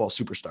ultimate off-ball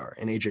superstar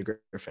in AJ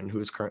Griffin,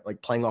 who is currently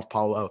playing off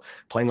Paolo,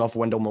 playing off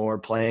Wendell Moore,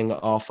 playing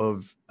off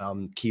of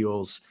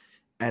Keels,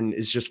 and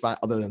is just fine,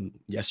 other than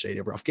yesterday,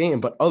 a rough game.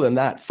 But other than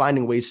that,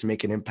 finding ways to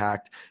make an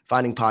impact,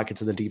 finding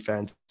pockets in the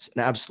defense,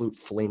 an absolute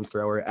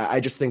flamethrower. I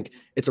just think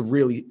it's a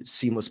really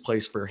seamless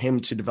place for him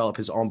to develop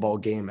his on-ball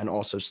game and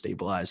also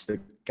stabilize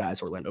the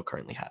guys Orlando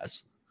currently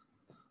has.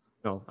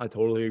 No, I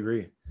totally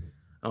agree.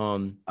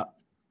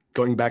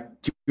 Going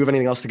back, do you have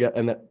anything else to get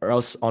or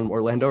else on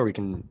Orlando, or we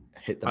can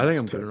hit that? I think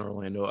I'm good in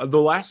Orlando. The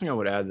last thing I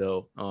would add,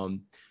 though,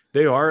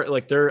 they are I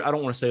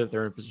don't want to say that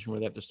they're in a position where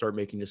they have to start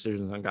making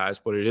decisions on guys,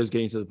 but it is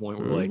getting to the point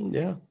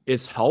where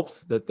it's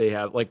helped that they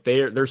have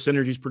their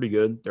synergy is pretty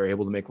good. They're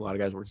able to make a lot of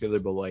guys work together,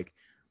 but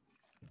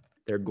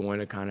they're going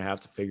to kind of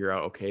have to figure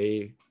out,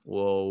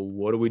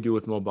 what do we do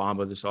with Mo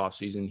Bamba this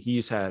offseason?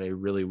 He's had a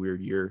really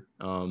weird year.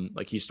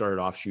 He started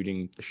off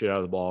shooting the shit out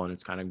of the ball and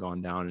it's kind of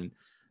gone down, and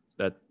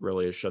that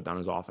really has shut down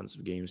his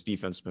offensive game. His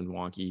defense has been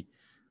wonky.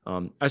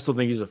 I still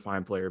think he's a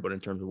fine player, but in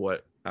terms of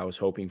what I was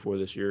hoping for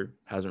this year,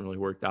 hasn't really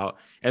worked out.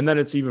 And then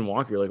it's even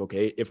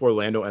wonkier. If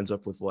Orlando ends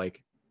up with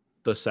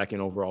the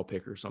second overall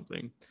pick or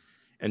something,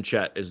 and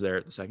Chet is there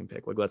at the second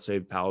pick, let's say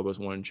Paolo goes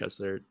 1 and Chet's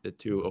there at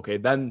 2.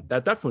 Then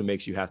that definitely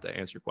makes you have to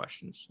answer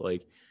questions.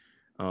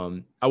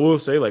 I will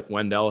say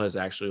Wendell has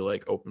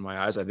actually opened my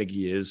eyes. I think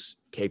he is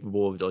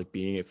capable of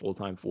being a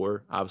full-time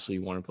 4. Obviously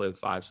you want to play the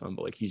 5 some,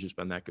 but he's just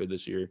been that good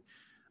this year.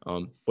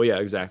 But yeah,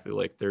 exactly.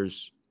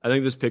 I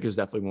think this pick is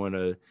definitely going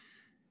to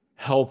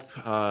help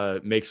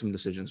make some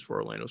decisions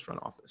for Orlando's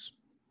front office.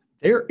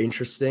 They're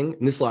interesting.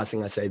 And this last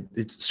thing I say,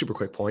 it's a super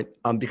quick point,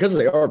 because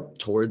they are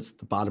towards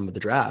the bottom of the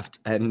draft.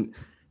 And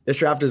this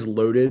draft is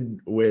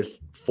loaded with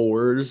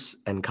 4s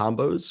and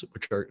combos,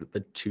 which are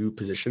the 2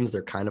 positions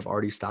they're kind of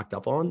already stocked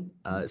up on.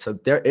 So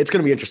it's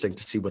going to be interesting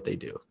to see what they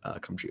do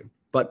come June.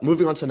 But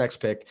moving on to the next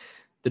pick,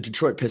 the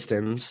Detroit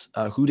Pistons.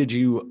 Who did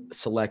you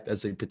select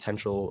as a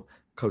potential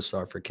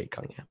co-star for Cade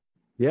Cunningham?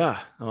 Yeah.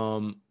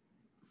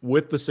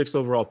 With the 6th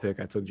overall pick,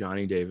 I took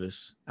Johnny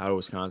Davis out of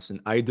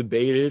Wisconsin. I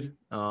debated.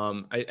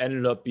 I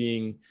ended up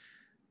being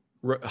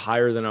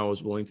higher than I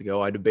was willing to go.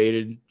 I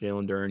debated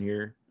Jalen Duren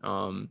here,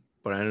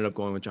 but I ended up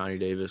going with Johnny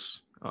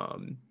Davis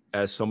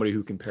as somebody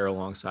who can pair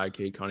alongside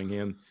Cade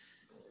Cunningham.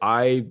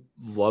 I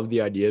love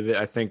the idea of it.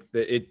 I think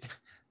that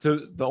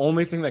the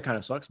only thing that kind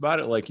of sucks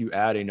about it, you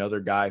add another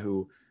guy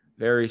who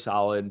very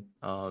solid,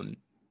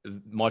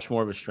 much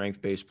more of a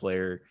strength-based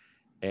player,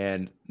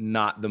 and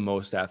not the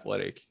most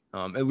athletic,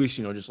 at least,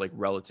 just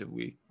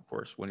relatively, of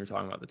course, when you're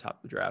talking about the top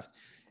of the draft.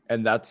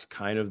 And that's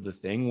kind of the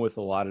thing with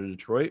a lot of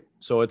Detroit.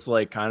 So it's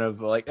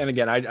and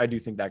again, I do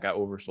think that got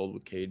oversold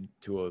with Cade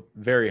to a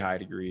very high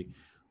degree,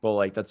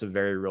 but that's a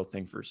very real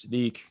thing for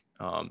Sadiq.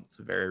 It's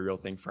a very real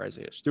thing for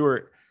Isaiah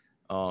Stewart.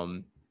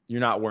 You're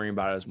not worrying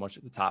about it as much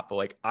at the top,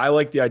 but I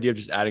like the idea of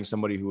just adding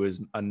somebody who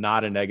is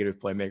not a negative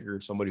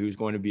playmaker, somebody who's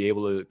going to be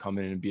able to come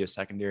in and be a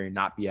secondary,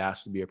 not be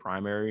asked to be a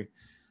primary.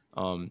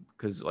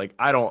 Because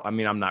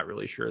I'm not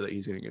really sure that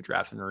he's going to get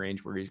drafted in a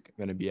range where he's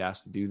going to be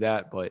asked to do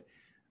that. But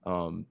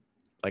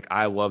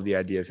I love the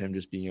idea of him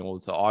just being able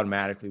to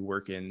automatically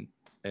work in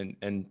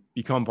and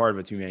become part of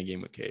a 2-man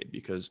game with Cade,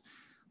 because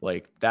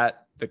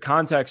the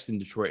context in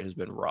Detroit has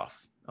been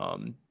rough.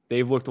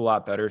 They've looked a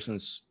lot better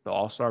since the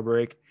All-Star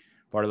break.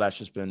 Part of that's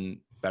just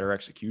been better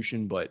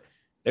execution, but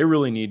they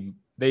really need,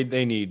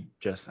 they need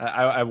just,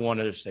 I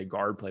want to just say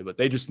guard play, but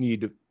they just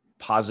need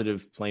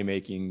positive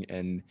playmaking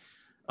and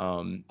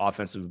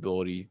offensive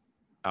ability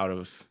out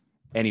of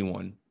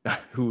anyone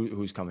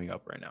who's coming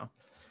up right now.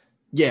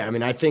 Yeah,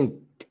 I think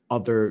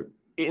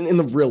in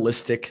the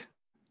realistic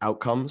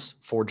outcomes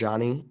for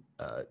Johnny,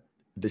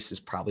 this is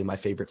probably my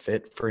favorite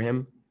fit for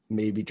him.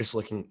 Maybe just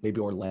looking,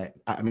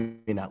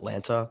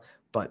 Atlanta,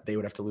 but they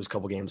would have to lose a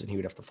couple games and he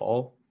would have to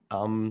fall.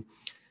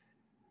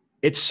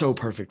 It's so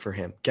perfect for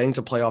him getting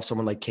to play off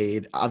someone like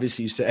Cade.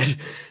 Obviously, you said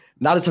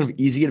not a ton of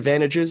easy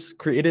advantages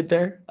created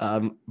there,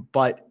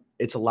 but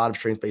it's a lot of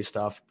strength-based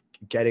stuff,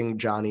 getting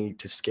Johnny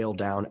to scale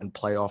down and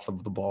play off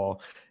of the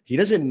ball. He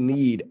doesn't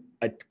need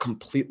a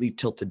completely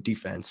tilted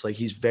defense. Like,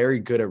 he's very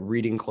good at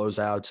reading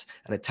closeouts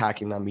and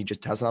attacking them. He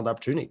just hasn't had the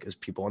opportunity because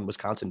people in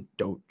Wisconsin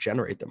don't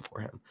generate them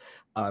for him.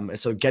 And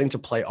so getting to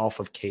play off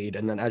of Cade,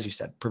 and then, as you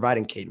said,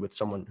 providing Cade with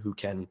someone who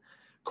can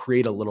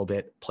create a little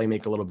bit, play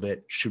make a little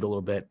bit, shoot a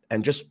little bit,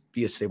 and just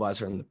be a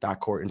stabilizer in the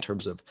backcourt in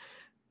terms of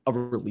a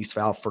release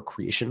valve for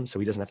creation, so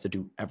he doesn't have to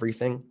do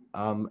everything.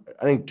 I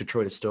think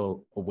Detroit is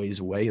still a ways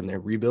away in their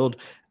rebuild,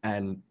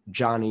 and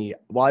Johnny,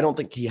 while I don't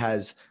think he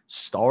has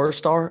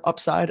star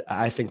upside,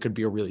 I think could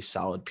be a really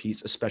solid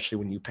piece, especially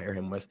when you pair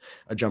him with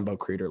a jumbo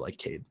creator like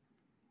Cade.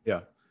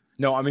 Yeah.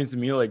 No, I mean, to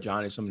me, like,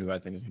 Johnny is someone who I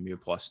think is going to be a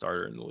plus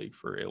starter in the league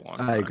for a long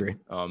time. I agree.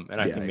 And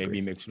I think maybe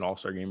he makes an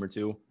all-star game or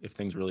two if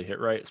things really hit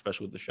right,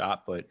 especially with the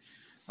shot. But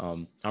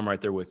I'm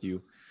right there with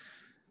you.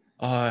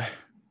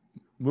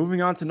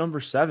 Moving on to number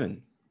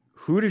 7.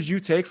 Who did you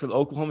take for the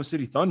Oklahoma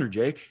City Thunder,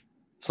 Jake?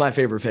 It's my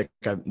favorite pick.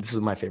 This is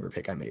my favorite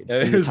pick I made.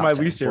 It was my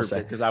least favorite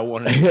pick because I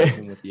wanted to take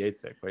him with the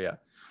 8th pick. But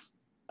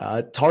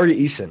yeah. Tari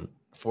Eason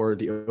for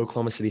the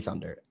Oklahoma City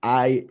Thunder.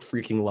 I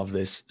freaking love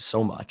this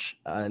so much.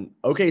 And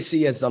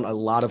OKC has done a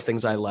lot of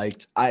things I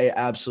liked. I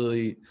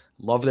absolutely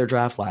love their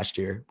draft last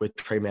year with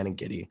Trey Mann and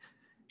Giddey.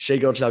 Shai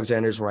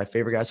Gilgeous-Alexander were my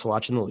favorite guys to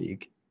watch in the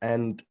league.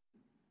 And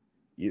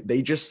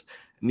they just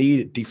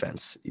need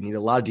defense. You need a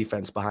lot of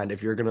defense behind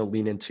if you're going to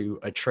lean into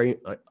a trade.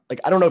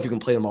 Like, I don't know if you can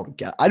play them all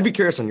together. I'd be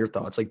curious on your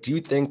thoughts. Like, do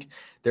you think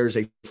there's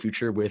a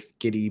future with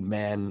Giddey,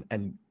 Mann,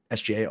 and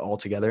SGA all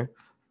together?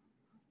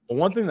 Well,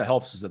 one thing that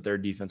helps is that their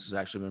defense has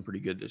actually been pretty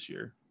good this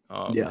year.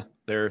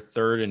 They're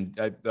third, and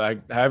I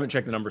haven't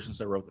checked the numbers since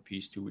I wrote the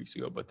piece 2 weeks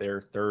ago, but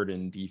they're third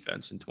in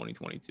defense in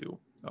 2022.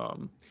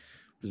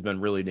 Has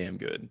been really damn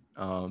good.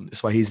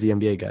 That's why he's the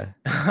NBA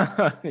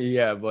guy.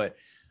 Yeah, but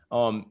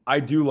I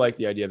do like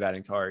the idea of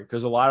adding Tari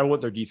because a lot of what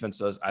their defense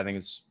does, I think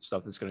it's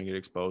stuff that's going to get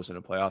exposed in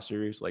a playoff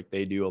series. Like,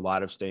 they do a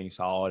lot of staying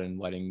solid and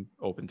letting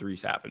open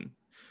threes happen,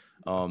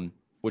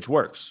 which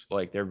works.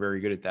 Like, they're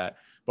very good at that.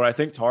 But I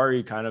think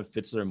Tari kind of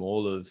fits their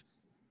mold of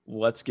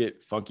let's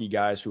get funky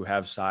guys who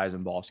have size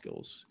and ball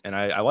skills. And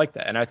I like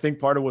that. And I think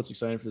part of what's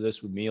exciting for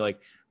this with me,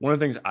 like, one of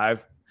the things I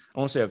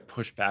won't say I've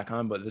pushed back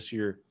on, but this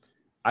year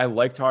I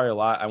like Tari a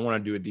lot. I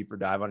want to do a deeper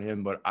dive on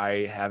him, but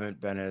I haven't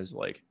been as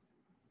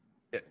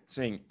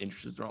saying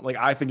interested. Like,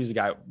 I think he's a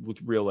guy with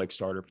real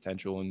starter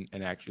potential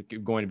and actually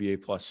going to be a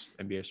plus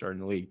NBA starter in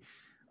the league.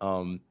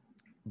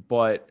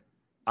 But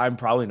I'm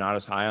probably not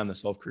as high on the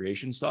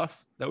self-creation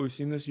stuff that we've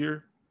seen this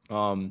year.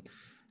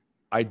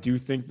 I do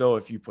think, though,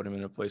 if you put him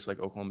in a place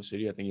like Oklahoma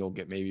City, I think you'll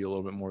get maybe a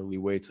little bit more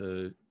leeway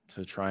to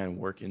try and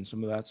work in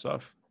some of that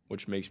stuff,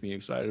 which makes me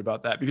excited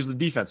about that because the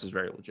defense is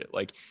very legit.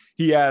 Like,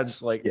 he adds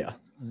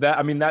that.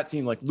 I mean, that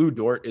team, like, Lou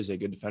Dort is a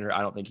good defender.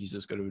 I don't think he's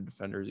as good of a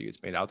defender as he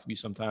gets made out to be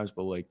sometimes,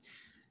 but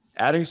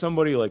adding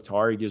somebody like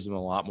Tari gives them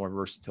a lot more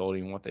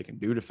versatility in what they can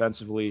do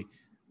defensively.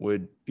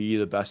 Would be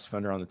the best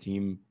defender on the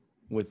team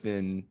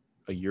within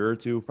a year or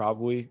two,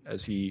 probably,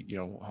 as he,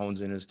 hones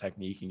in his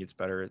technique and gets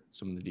better at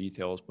some of the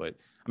details. But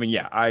I mean,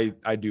 yeah,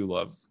 I do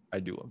love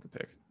the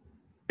pick.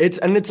 It's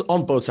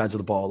on both sides of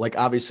the ball. Like,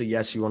 obviously,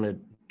 yes, you want to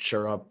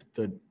shore up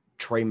the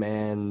Trey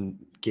Mann,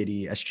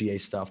 Giddey, SGA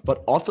stuff,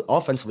 but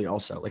offensively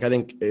also. Like, I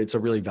think it's a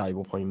really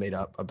valuable point you made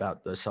up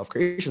about the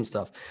self-creation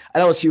stuff.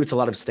 At LSU, it's a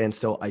lot of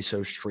standstill,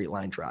 ISO, straight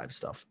line drive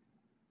stuff.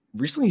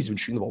 Recently, he's been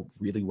shooting the ball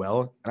really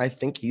well, and I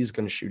think he's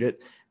going to shoot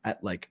it at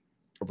a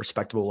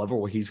respectable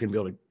level where he's going to be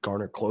able to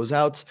garner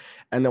closeouts.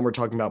 And then we're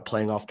talking about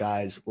playing off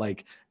guys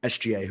like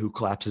SGA, who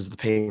collapses the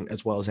paint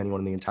as well as anyone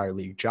in the entire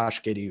league.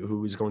 Josh Giddey,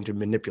 who is going to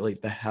manipulate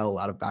the hell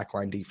out of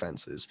backline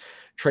defenses.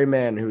 Trey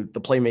Mann, who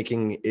the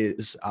playmaking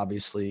is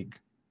obviously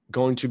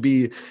going to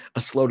be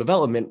a slow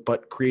development,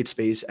 but creates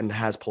space and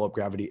has pull-up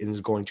gravity and is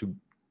going to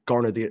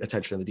garner the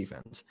attention of the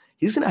defense.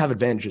 He's going to have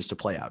advantages to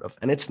play out of,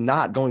 and it's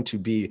not going to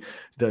be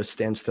the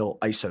standstill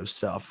ISO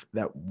stuff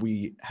that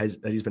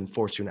he's been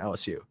forced to in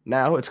LSU.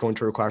 Now it's going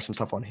to require some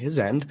stuff on his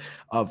end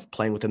of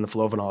playing within the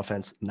flow of an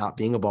offense, not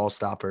being a ball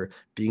stopper,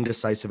 being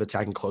decisive,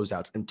 attacking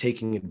closeouts, and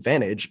taking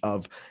advantage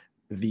of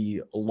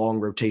the long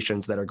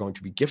rotations that are going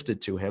to be gifted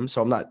to him.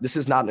 So this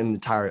is not an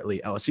entirely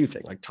LSU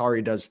thing. Like,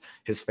 Tari does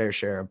his fair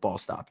share of ball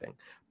stopping,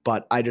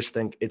 but I just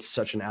think it's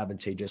such an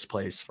advantageous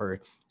place for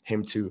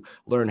him to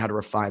learn how to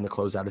refine the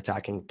closeout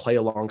attacking, play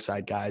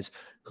alongside guys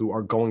who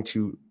are going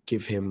to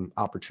give him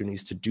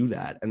opportunities to do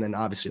that. And then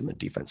obviously on the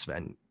defensive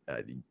end,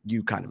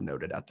 you kind of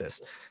noted at this,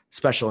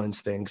 special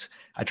instincts.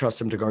 I trust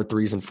him to guard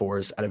 3s and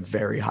 4s at a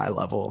very high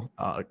level.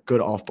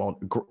 Good off-ball,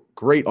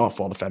 great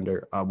off-ball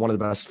defender. One of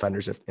the best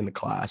defenders in the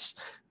class,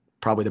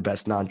 probably the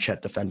best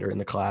non-Chet defender in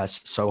the class.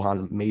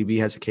 Sohan maybe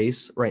has a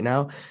case right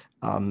now.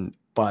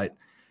 But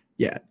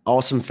yeah,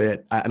 awesome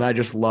fit. And I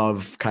just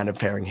love kind of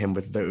pairing him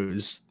with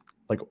those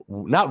like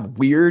not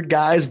weird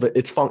guys, but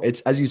it's fun.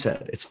 It's, as you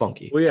said, it's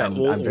funky. Well, yeah.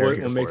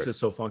 What makes it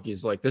so funky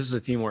is like, this is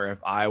a team where if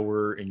I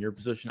were in your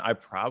position, I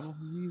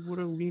probably would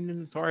have leaned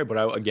into Tari, but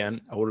I would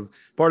have,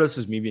 part of this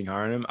is me being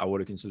higher on him. I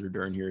would have considered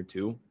Duren here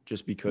too,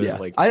 just because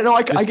like, I know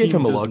I gave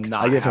him a look.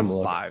 I gave him a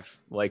look.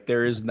 5. Like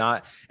there is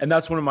not, and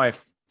that's one of my,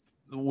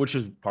 which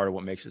is part of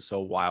what makes it so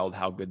wild,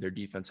 how good their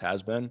defense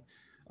has been.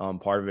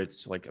 Part of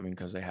it's like, I mean,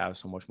 because they have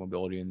so much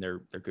mobility and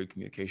they're good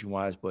communication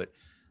wise, but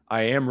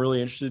I am really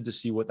interested to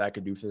see what that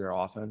could do for their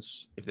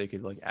offense if they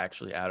could like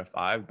actually add a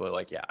 5. But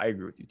like, yeah, I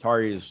agree with you.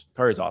 Tari is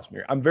awesome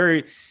here.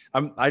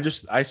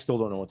 I still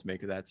don't know what to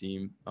make of that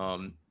team.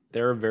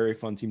 They're a very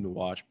fun team to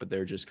watch, but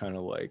they're just kind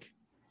of like,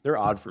 they're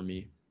odd for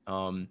me.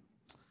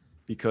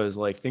 Because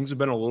like things have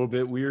been a little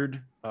bit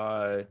weird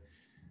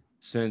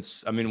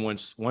since, I mean,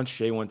 once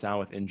Shea went down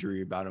with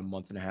injury about a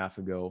month and a half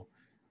ago,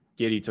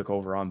 Giddey took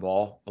over on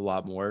ball a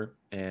lot more,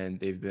 and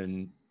they've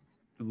been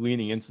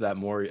leaning into that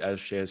more as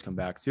Shea has come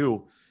back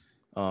too.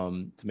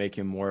 To make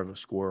him more of a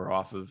scorer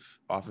off of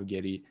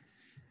Giddey.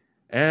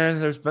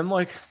 And there's been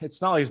like,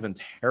 it's not like it's been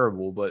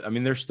terrible, but I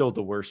mean, they're still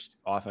the worst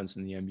offense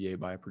in the NBA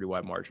by a pretty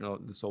wide margin.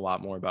 It's a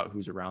lot more about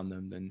who's around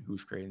them than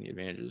who's creating the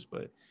advantages.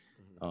 But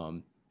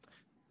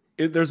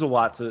there's a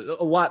lot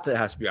that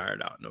has to be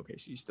ironed out in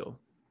OKC still.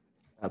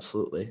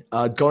 Absolutely.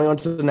 Going on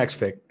to the next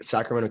pick,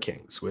 Sacramento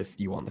Kings with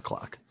you on the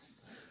clock.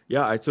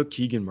 Yeah, I took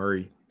Keegan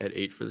Murray at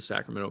 8 for the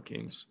Sacramento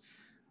Kings.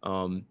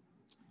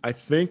 I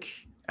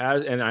think,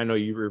 and I know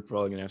you were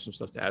probably going to have some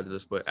stuff to add to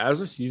this, but as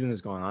the season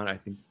has gone on, I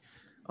think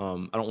I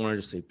don't want to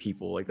just say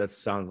people, like that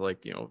sounds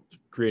like,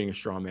 creating a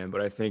straw man,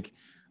 but I think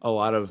a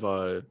lot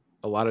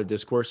of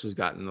discourse has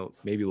gotten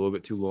maybe a little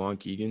bit too low on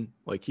Keegan.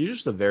 Like he's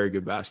just a very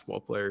good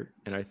basketball player.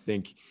 And I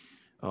think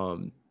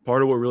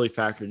part of what really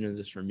factored into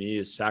this for me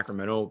is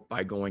Sacramento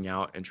by going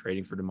out and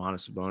trading for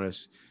Domantas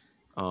Sabonis.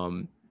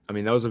 I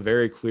mean, that was a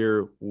very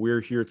clear, we're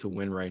here to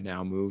win right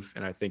now move.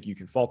 And I think you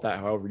can fault that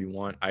however you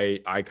want.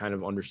 I kind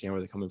of understand where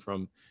they're coming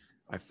from.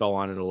 I fell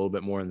on it a little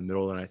bit more in the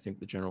middle than I think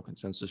the general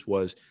consensus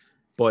was.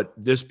 But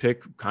this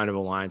pick kind of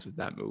aligns with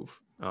that move.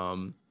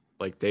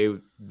 Like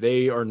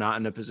they are not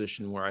in a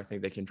position where I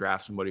think they can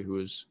draft somebody who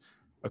is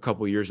a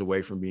couple of years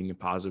away from being a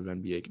positive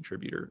NBA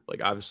contributor.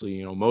 Like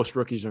obviously, most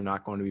rookies are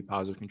not going to be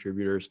positive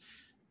contributors.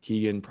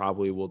 Keegan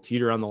probably will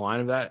teeter on the line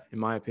of that, in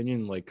my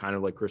opinion, like kind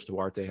of like Chris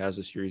Duarte has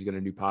this year. He's going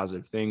to do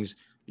positive things,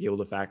 be able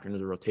to factor into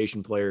the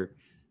rotation player.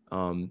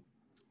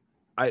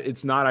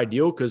 It's not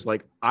ideal because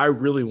like I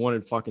really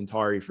wanted fucking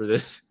Tari for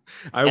this.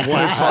 I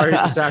wanted Tari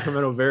to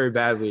Sacramento very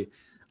badly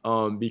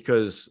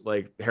because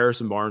like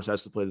Harrison Barnes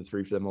has to play the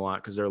 3 for them a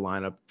lot because their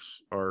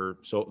lineups are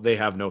so they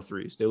have no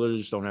 3s. They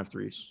literally just don't have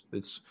 3s.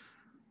 It's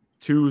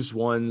 2s,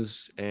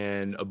 1s,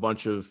 and a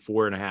bunch of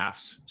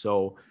 4.5s.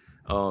 So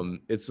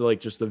it's like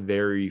just a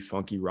very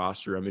funky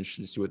roster. I'm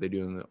interested to see what they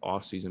do in the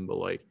off season, but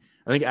like,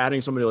 I think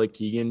adding somebody like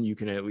Keegan, you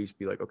can at least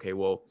be like, okay,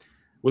 well,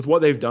 with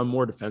what they've done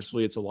more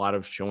defensively, it's a lot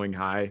of showing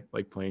high,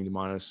 like playing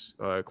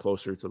Domantas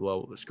closer to the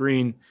level of the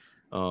screen,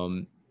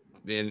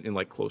 in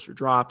like closer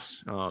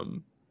drops,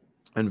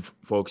 and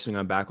focusing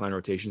on backline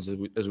rotations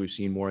as we've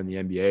seen more in the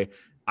NBA.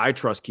 I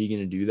trust Keegan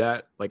to do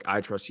that. Like I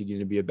trust Keegan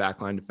to be a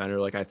backline defender.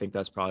 Like I think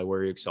that's probably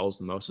where he excels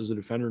the most as a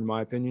defender, in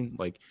my opinion.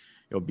 Like,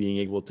 being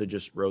able to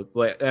just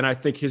rotate. And I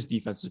think his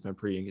defense has been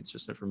pretty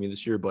inconsistent for me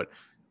this year, but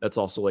that's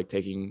also like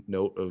taking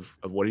note of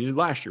what he did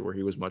last year, where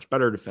he was much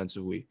better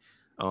defensively.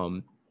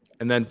 And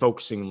then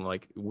focusing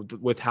like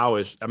with how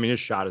his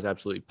shot has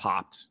absolutely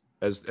popped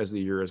as the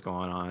year has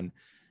gone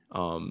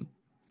on.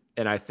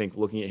 And I think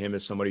looking at him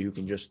as somebody who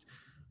can just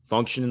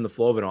function in the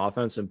flow of an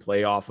offense and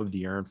play off of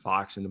De'Aaron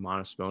Fox and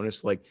Domantas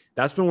Sabonis, like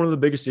that's been one of the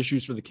biggest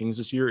issues for the Kings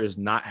this year, is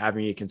not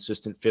having a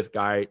consistent 5th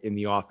guy in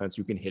the offense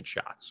who can hit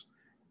shots.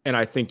 And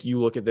I think you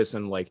look at this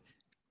and like,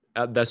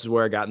 this is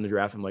where I got in the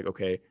draft. I'm like,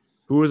 okay,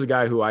 who is a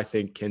guy who I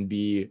think can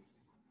be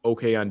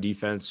okay on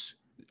defense,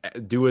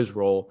 do his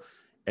role,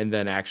 and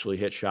then actually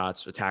hit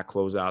shots, attack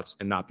closeouts,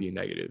 and not be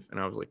negative? And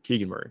I was like,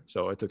 Keegan Murray.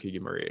 So I took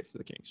Keegan Murray 8 for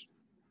the Kings.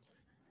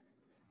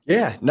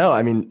 Yeah, no,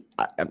 I mean,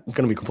 I'm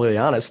going to be completely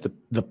honest.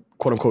 The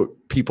quote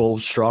unquote people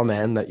straw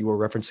man that you were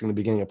referencing in the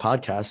beginning of the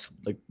podcast,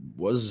 like,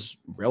 was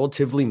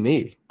relatively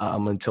me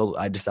until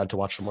I decided to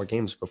watch some more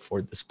games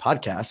before this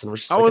podcast. And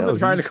was just I wasn't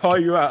trying to call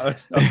you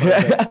out.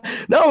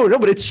 No,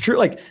 but it's true.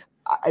 Like,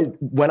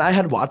 when I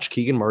had watched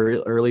Keegan Murray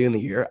early in the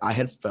year, I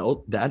had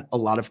felt that a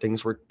lot of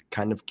things were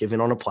kind of given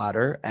on a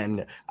platter,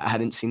 and I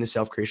hadn't seen the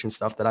self-creation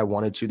stuff that I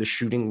wanted to. The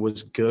shooting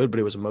was good,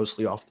 but it was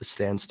mostly off the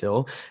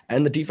standstill.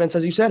 And the defense,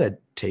 as you said, had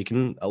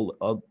taken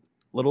a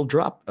little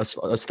drop, a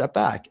step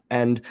back.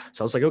 And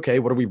so I was like, okay,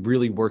 what are we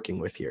really working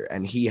with here?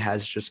 And he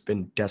has just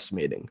been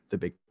decimating the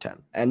Big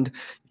Ten. And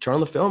you turn on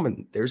the film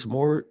and there's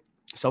more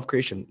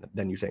self-creation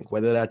than you think,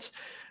 whether that's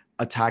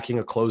attacking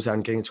a closeout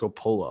and getting to a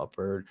pull-up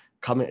or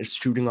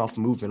shooting off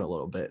movement a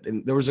little bit.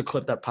 And there was a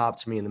clip that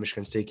popped to me in the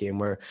Michigan State game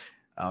where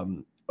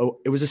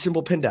it was a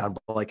simple pin down,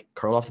 but like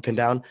curl off the pin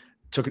down,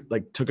 took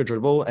a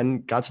dribble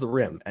and got to the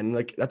rim. And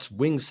like, that's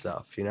wing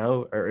stuff, you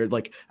know, or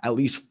like at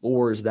least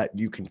fours that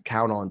you can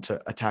count on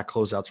to attack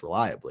closeouts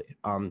reliably.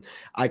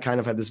 I kind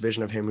of had this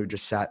vision of him who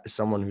just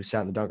someone who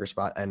sat in the dunker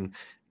spot and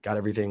got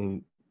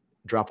everything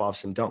drop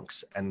offs and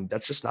dunks. And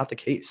that's just not the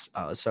case.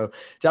 So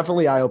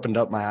definitely I opened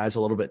up my eyes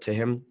a little bit to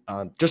him.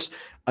 Just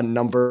a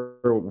number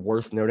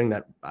worth noting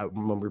that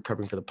when we were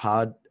prepping for the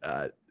pod,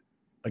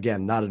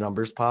 again, not a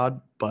numbers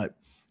pod, but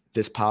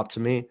this popped to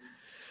me.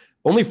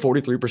 Only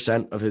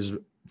 43% of his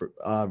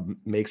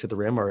makes at the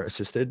rim are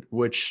assisted,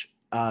 which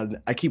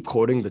I keep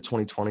quoting the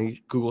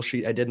 2020 Google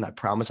sheet I did, and I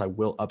promise I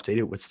will update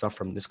it with stuff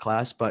from this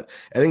class, but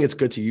I think it's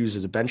good to use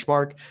as a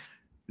benchmark.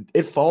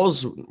 It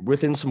falls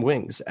within some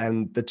wings,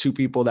 and the two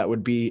people that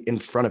would be in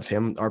front of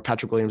him are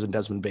Patrick Williams and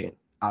Desmond Bane.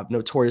 I'm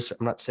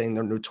not saying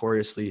they're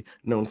notoriously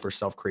known for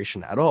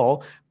self-creation at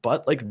all,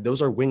 but like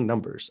those are wing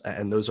numbers,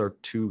 and those are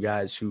two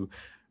guys who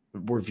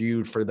were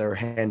viewed for their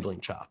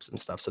handling chops and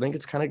stuff. So I think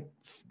it's kind of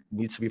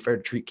needs to be fair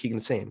to treat Keegan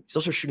the same. He's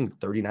also shooting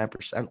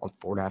 39% on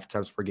 4.5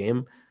 attempts per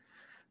game.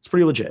 It's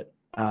pretty legit.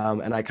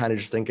 And I kind of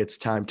just think it's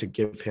time to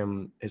give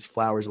him his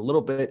flowers a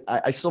little bit.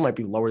 I still might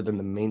be lower than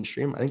the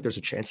mainstream. I think there's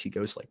a chance he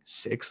goes like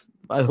 6th,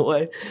 by the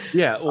way.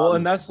 Yeah. Well,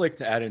 and that's like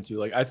to add into,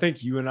 like, I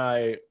think you and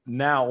I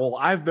now, well,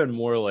 I've been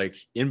more like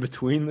in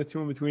between the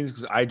two in-betweens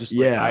because I just,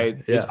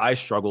 I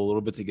struggle a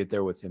little bit to get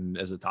there with him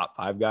as a top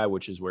 5 guy,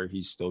 which is where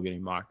he's still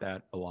getting mocked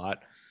at a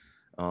lot.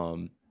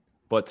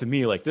 But to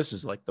me, like, this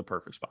is like the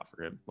perfect spot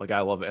for him. Like,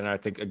 I love it. And I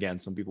think, again,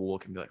 some people will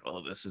can be like,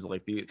 oh, this is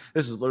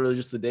literally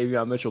just the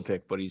Davion Mitchell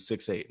pick, but he's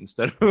 6'8"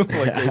 instead of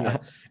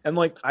like, and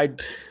like, I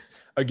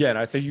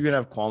think you can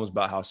have qualms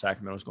about how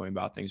Sacramento's going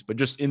about things, but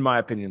just in my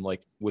opinion,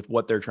 like with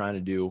what they're trying to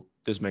do,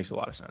 this makes a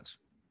lot of sense.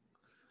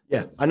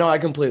 Yeah, I know. I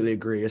completely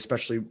agree.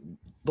 Especially,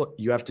 look,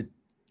 you have to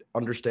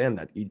understand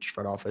that each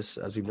front office,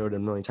 as we've noted a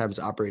million times,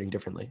 is operating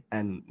differently.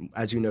 And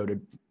as you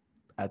noted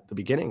at the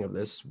beginning of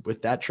this,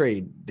 with that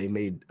trade, they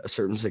made a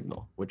certain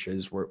signal, which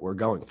is we're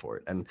going for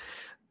it. And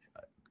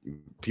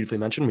beautifully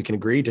mentioned, we can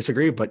agree,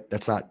 disagree, but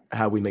that's not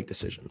how we make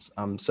decisions.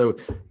 So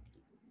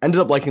ended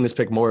up liking this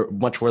pick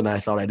much more than I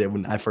thought I did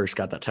when I first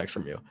got that text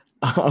from you.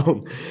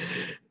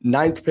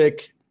 9th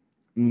pick,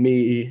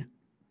 me,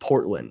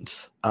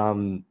 Portland.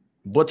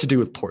 What to do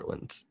with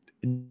Portland?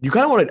 You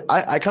kind of want to,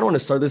 I kind of want to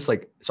start this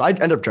like, so I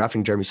ended up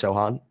drafting Jeremy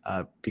Sohan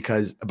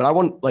but I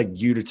want like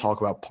you to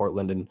talk about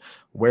Portland and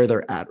where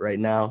they're at right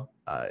now.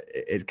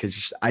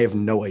 Because I have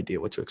no idea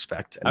what to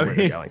expect and where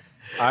they're going.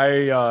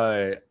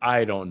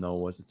 I don't know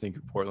what to think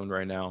of Portland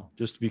right now,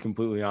 just to be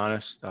completely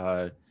honest.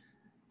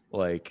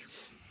 Like,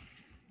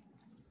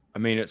 I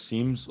mean, it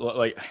seems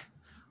like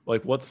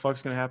what the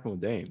fuck's going to happen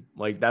with Dame?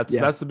 Like that's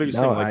the biggest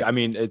thing. Like, I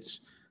mean,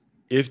 it's,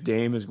 if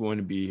Dame is going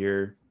to be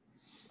here,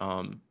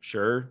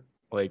 sure.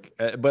 Like,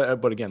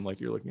 but again, like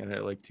you're looking at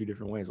it like two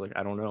different ways. Like,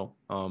 I don't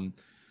know.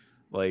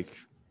 Like,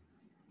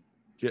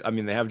 I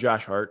mean, they have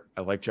Josh Hart.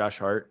 I like Josh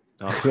Hart.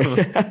 But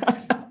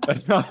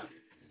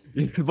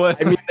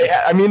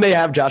I mean, they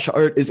have Josh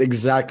Hart is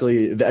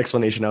exactly the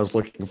explanation I was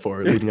looking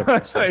for leading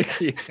up to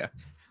this. Yeah.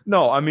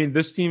 No, I mean,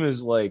 this team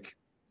is like,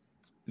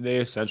 they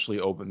essentially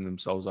open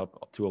themselves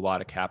up to a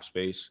lot of cap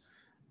space,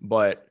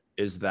 but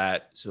is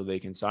that so they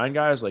can sign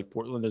guys? Like,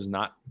 Portland has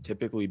not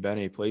typically been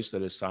a place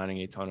that is signing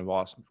a ton of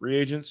awesome free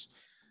agents.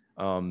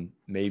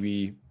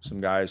 Maybe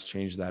some guys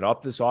changed that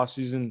up this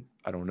offseason.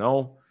 I don't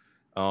know.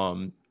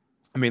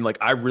 I mean, like,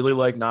 I really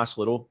like Nas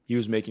Little. He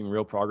was making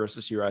real progress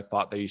this year. I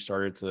thought that he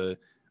started to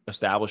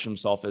establish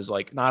himself as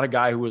like not a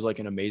guy who was like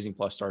an amazing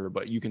plus starter,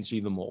 but you can see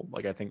the mold.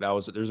 Like, I think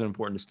there's an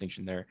important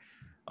distinction there.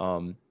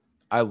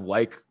 I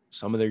like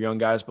some of their young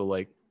guys, but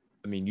like,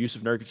 I mean,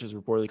 Yusuf Nurkic is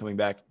reportedly coming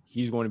back.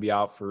 He's going to be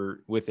out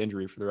with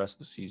injury for the rest of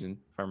the season,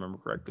 if I remember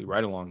correctly,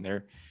 right along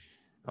there.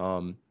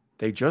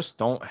 They just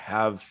don't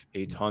have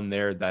a ton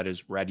there that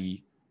is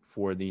ready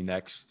for the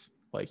next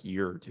like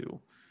year or two.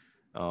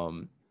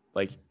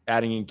 Like,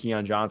 adding in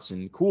Keon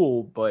Johnson,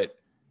 cool, but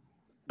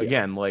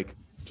again, like,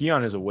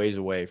 Keon is a ways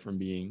away from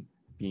being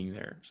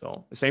there.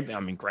 So the same thing. I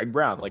mean, Greg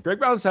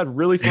Brown's had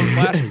really fun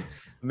flashes.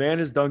 The man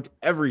has dunked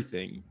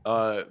everything.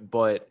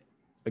 But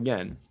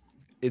again,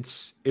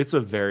 it's a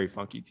very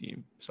funky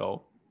team.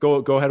 So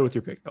go ahead with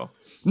your pick, though.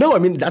 No, I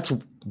mean, that's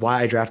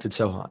why I drafted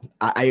Sohan.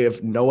 I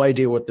have no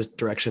idea what this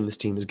direction this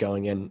team is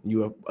going in.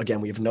 We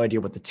have no idea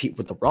what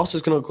the roster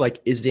is going to look like.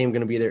 Is Dame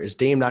going to be there? Is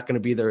Dame not going to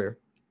be there?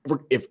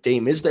 If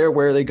Dame is there,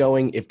 where are they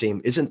going? If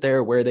Dame isn't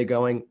there, where are they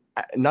going?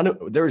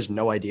 There is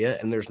no idea,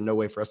 and there's no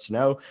way for us to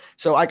know.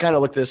 So I kind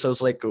of looked at this. I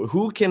was like,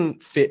 who can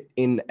fit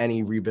in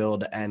any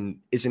rebuild and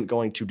isn't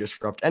going to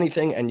disrupt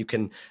anything? And you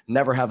can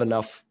never have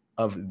enough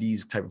of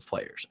these type of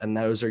players. And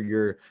those are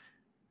your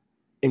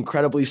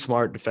incredibly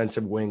smart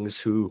defensive wings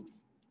who,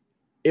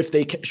 if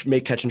they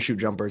make catch and shoot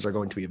jumpers, are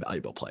going to be a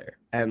valuable player.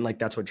 And like,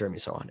 that's what Jeremy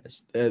Sohan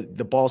is.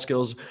 The ball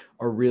skills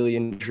are really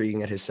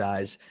intriguing at his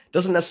size.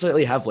 Doesn't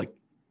necessarily have like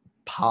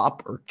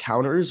pop or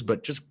counters,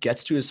 but just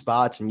gets to his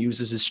spots and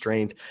uses his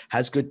strength,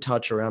 has good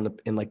touch around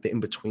in like the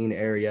in-between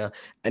area,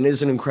 and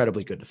is an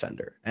incredibly good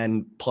defender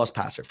and plus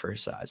passer for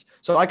his size.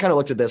 So I kind of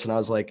looked at this and I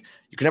was like,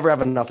 you can never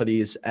have enough of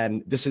these.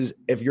 And this is,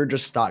 if you're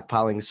just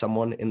stockpiling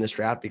someone in this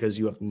draft because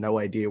you have no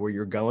idea where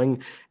you're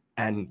going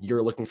and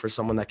you're looking for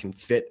someone that can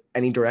fit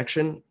any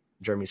direction,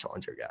 Jeremy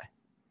Sohan's your guy.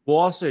 Well,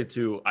 I'll say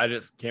too, I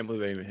just can't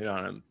believe I even hit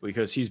on him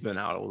because he's been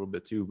out a little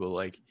bit too, but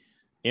like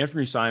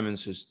Anthony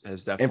Simons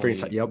has definitely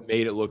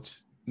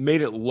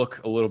made it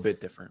look a little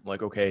bit different.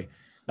 Like, okay,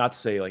 not to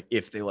say like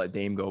if they let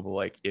Dame go, but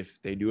like if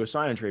they do a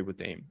sign and trade with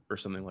Dame or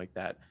something like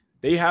that,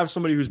 they have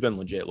somebody who's been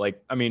legit.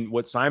 Like, I mean,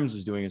 what Simons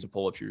is doing as a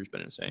pull-up shooter has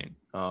been insane.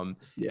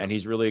 And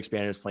he's really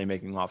expanded his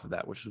playmaking off of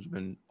that, which has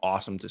been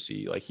awesome to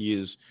see. Like he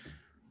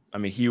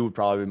would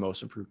probably be the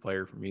most improved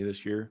player for me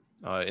this year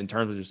in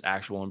terms of just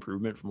actual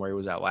improvement from where he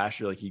was at last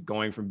year. Like he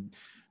going from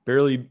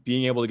barely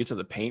being able to get to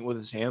the paint with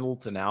his handle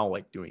to now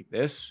like doing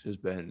this has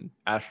been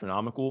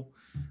astronomical.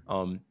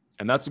 And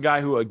that's a guy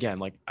who, again,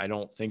 like I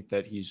don't think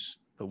that he's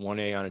the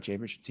 1A on a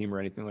championship team or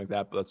anything like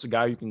that, but that's a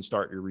guy you can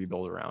start your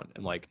rebuild around.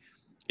 And like,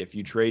 if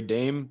you trade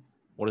Dame,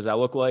 what does that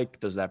look like?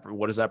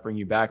 What does that bring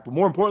you back? But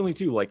more importantly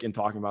too, like in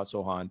talking about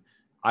Sohan,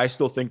 I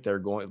still think they're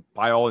going,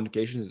 by all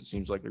indications, it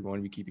seems like they're going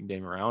to be keeping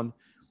Dame around.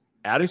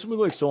 Adding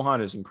somebody like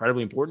Sohan is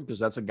incredibly important because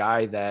that's a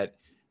guy that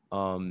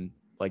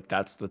like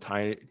that's the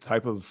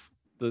type of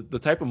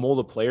mold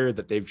of player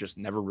that they've just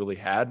never really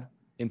had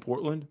in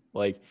Portland.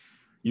 Like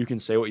you can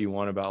say what you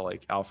want about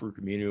like Al-Farouq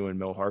Aminu and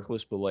Mo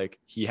Harkless, but like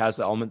he has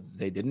the element that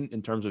they didn't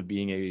in terms of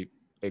being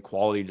a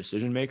quality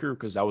decision maker,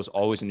 because that was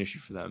always an issue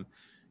for them.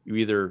 You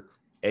either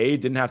A,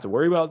 didn't have to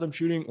worry about them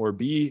shooting, or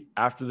B,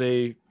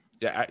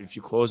 if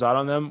you close out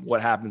on them,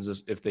 what happens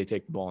is if they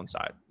take the ball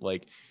inside.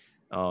 Like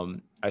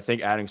I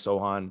think adding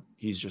Sohan,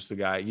 he's just the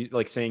guy. He,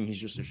 like saying he's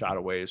just a shot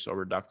away is so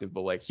reductive,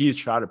 but like he's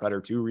shot it better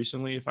too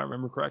recently, if I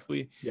remember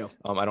correctly. Yeah.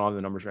 I don't have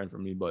the numbers right in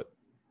front of me, but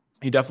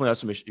he definitely has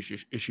some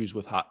issues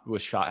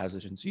with shot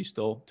hesitancy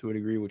still to a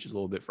degree, which is a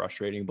little bit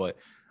frustrating. But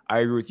I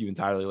agree with you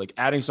entirely. Like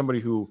adding somebody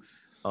who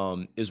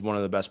is one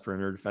of the best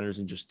perimeter defenders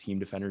and just team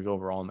defenders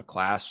overall in the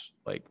class,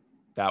 like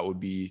that would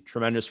be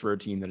tremendous for a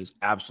team that is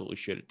absolutely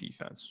shit at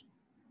defense.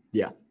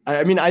 Yeah.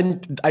 I mean,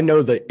 I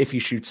know that if he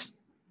shoots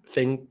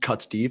thing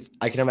cuts deep.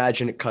 I can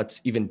imagine it cuts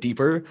even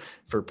deeper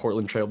for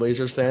Portland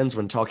Trailblazers fans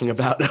when talking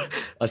about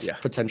a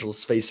potential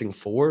spacing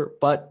four.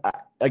 But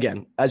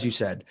again, as you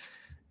said,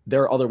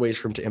 there are other ways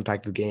for him to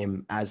impact the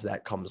game as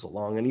that comes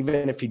along. And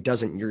even if he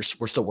doesn't,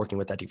 we're still working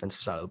with that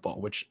defensive side of the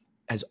ball, which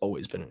has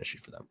always been an issue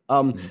for them.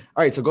 All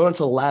right, so going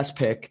to the last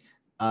pick.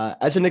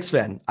 As a Knicks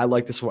fan, I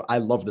like this one. I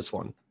love this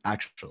one,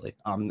 actually.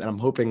 And I'm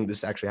hoping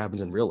this actually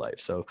happens in real life.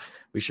 So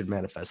we should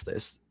manifest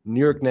this. New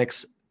York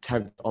Knicks,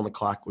 10th on the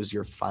clock was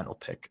your final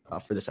pick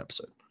for this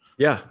episode.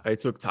 Yeah, I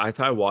took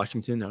Ty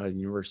Washington out of the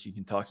University of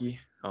Kentucky.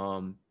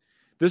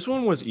 This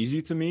one was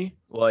easy to me.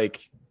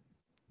 Like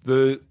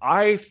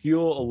I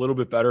feel a little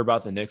bit better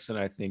about the Knicks than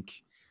I think.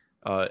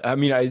 I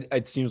mean,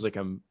 it seems like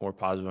I'm more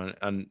positive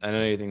on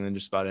anything than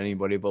just about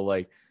anybody, but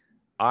like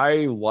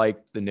I like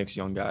the Knicks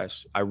young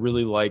guys. I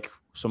really like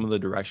some of the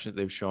direction that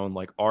they've shown.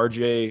 Like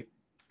RJ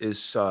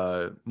is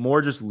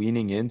more just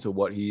leaning into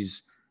what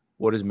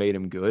has made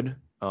him good.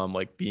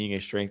 Like being a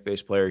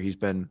strength-based player, he's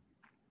been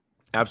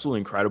absolutely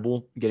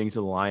incredible getting to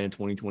the line in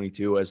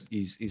 2022 as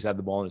he's had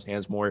the ball in his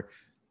hands more.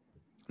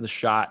 The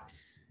shot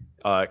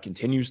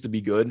continues to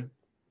be good,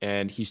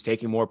 and he's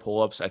taking more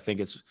pull-ups. I think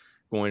it's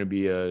going to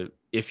be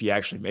if he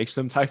actually makes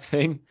them type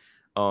thing.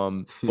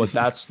 But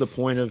that's the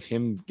point of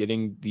him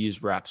getting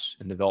these reps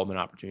and development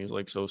opportunities.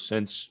 Like, so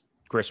since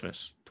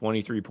Christmas,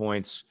 23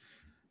 points,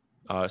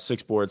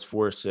 6 boards,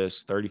 4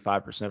 assists,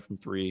 35% from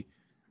 3,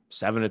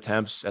 7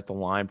 attempts at the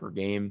line per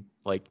game.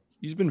 Like,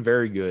 he's been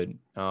very good.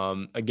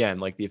 Again,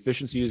 like the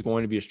efficiency is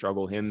going to be a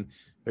struggle. Him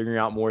figuring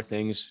out more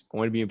things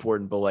going to be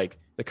important, but like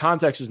the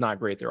context is not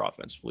great there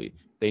offensively.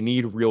 They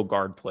need real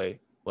guard play.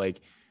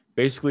 Like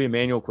basically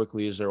Emmanuel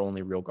Quickley is their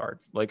only real guard.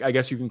 Like I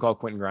guess you can call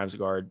Quentin Grimes a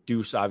guard.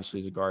 Deuce obviously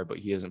is a guard, but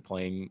he isn't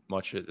playing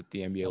much at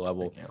the NBA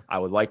level. Yeah. I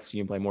would like to see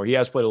him play more. He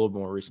has played a little bit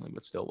more recently,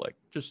 but still like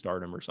just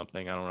start him or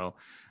something. I don't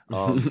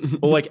know.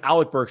 But like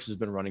Alec Burks has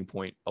been running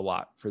point a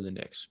lot for the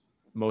Knicks,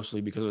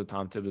 mostly because of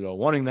Tom Thibodeau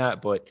wanting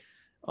that. But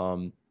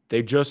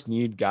they just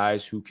need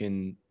guys who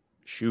can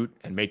shoot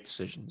and make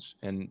decisions.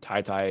 And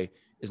Ty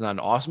is not an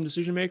awesome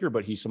decision maker,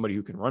 but he's somebody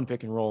who can run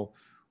pick and roll,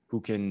 who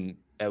can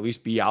at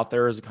least be out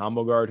there as a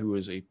combo guard, who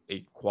is a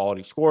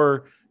quality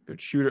scorer, good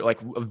shooter,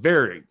 like a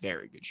very,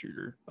 very good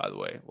shooter, by the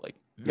way, like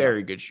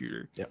very good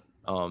shooter. Yeah.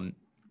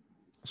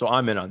 So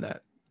I'm in on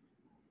that.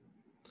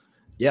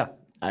 Yeah.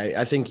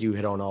 I think you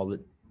hit on all the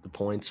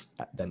points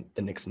that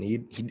the Knicks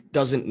need. He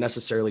doesn't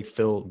necessarily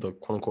fill the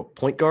quote unquote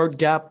point guard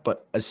gap,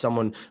 but as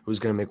someone who's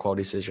going to make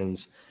quality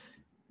decisions,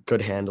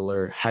 good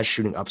handler, has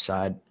shooting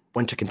upside,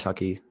 went to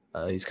Kentucky.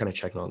 He's kind of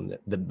checking on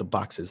the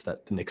boxes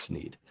that the Knicks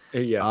need.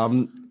 Yeah.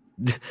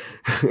 Do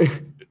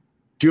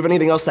you have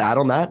anything else to add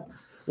on that?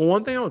 Well,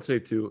 one thing I would say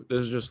too, this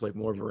is just like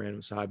more of a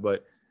random side,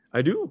 but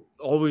I do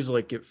always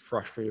like get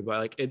frustrated by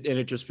like it, and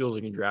it just feels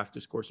like in draft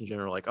discourse in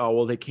general, like, oh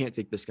well, they can't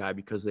take this guy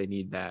because they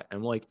need that. And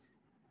I'm like,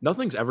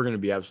 nothing's ever going to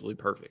be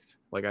absolutely perfect.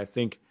 Like I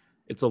think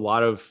it's a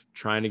lot of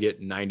trying to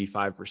get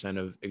 95%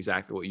 of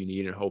exactly what you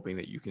need and hoping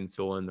that you can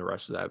fill in the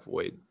rest of that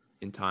void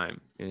in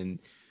time. And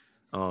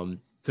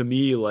to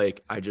me,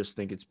 like I just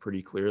think it's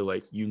pretty clear,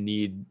 like you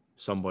need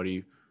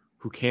somebody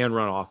who can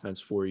run offense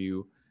for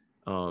you.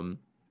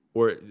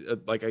 This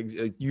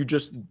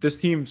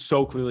team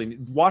so clearly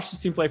watch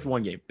this team play for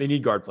one game. They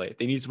need guard play.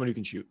 They need somebody who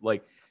can shoot.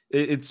 Like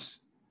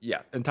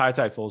and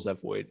Ty fills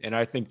that void. And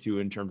I think too,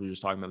 in terms of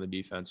just talking about the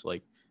defense,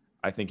 like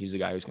I think he's a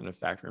guy who's going to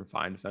factor in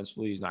fine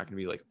defensively. He's not going to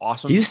be like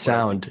awesome. He's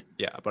sound.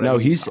 But no,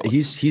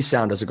 he's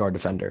sound as a guard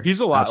defender. He's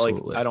a lot.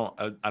 Absolutely. Like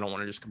I don't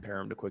want to just compare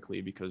him to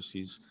Quickly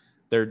because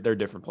they're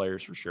different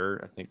players for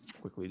sure. I think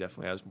Quickly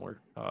definitely has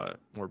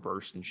more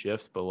burst and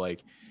shift, but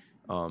like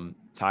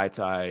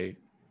Ty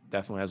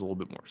definitely has a little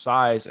bit more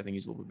size. I think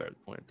he's a little bit better at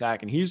the point of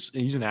attack, and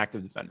he's an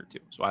active defender too.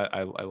 So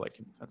I like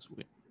him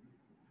defensively.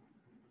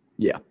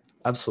 Yeah,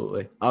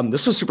 absolutely.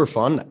 This was super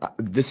fun.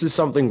 This is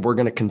something we're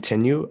going to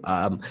continue.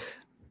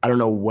 I don't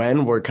know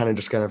when. We're kind of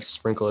just going to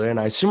sprinkle it in.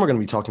 I assume we're going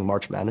to be talking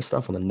March Madness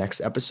stuff on the next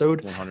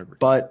episode. 100%.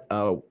 But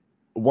I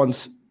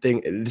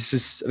think this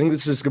is going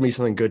to be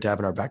something good to have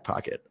in our back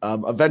pocket.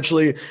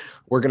 Eventually,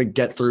 we're going to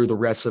get through the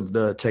rest of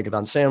the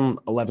Tankathon Sam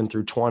 11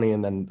 through 20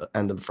 and then the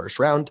end of the first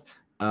round.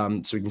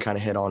 So we can kind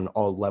of hit on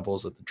all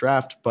levels of the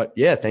draft. But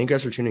yeah, thank you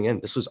guys for tuning in.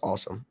 This was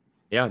awesome.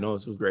 Yeah, no,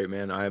 this was great,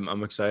 man.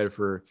 I'm excited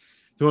to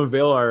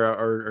unveil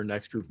our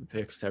next group of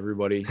picks to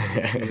everybody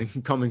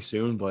coming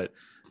soon. But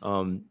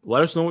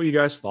let us know what you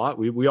guys thought.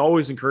 We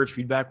always encourage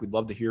feedback. We'd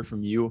love to hear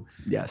from you.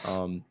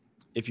 Yes.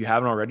 If you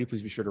haven't already,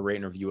 please be sure to rate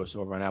and review us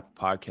over on Apple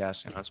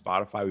Podcasts and on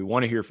Spotify. We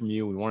want to hear from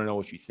you. We want to know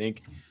what you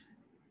think.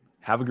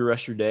 Have a good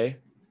rest of your day.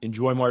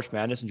 Enjoy March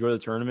Madness. Enjoy the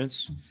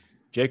tournaments.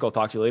 Jake, I'll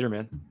talk to you later,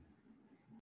 man.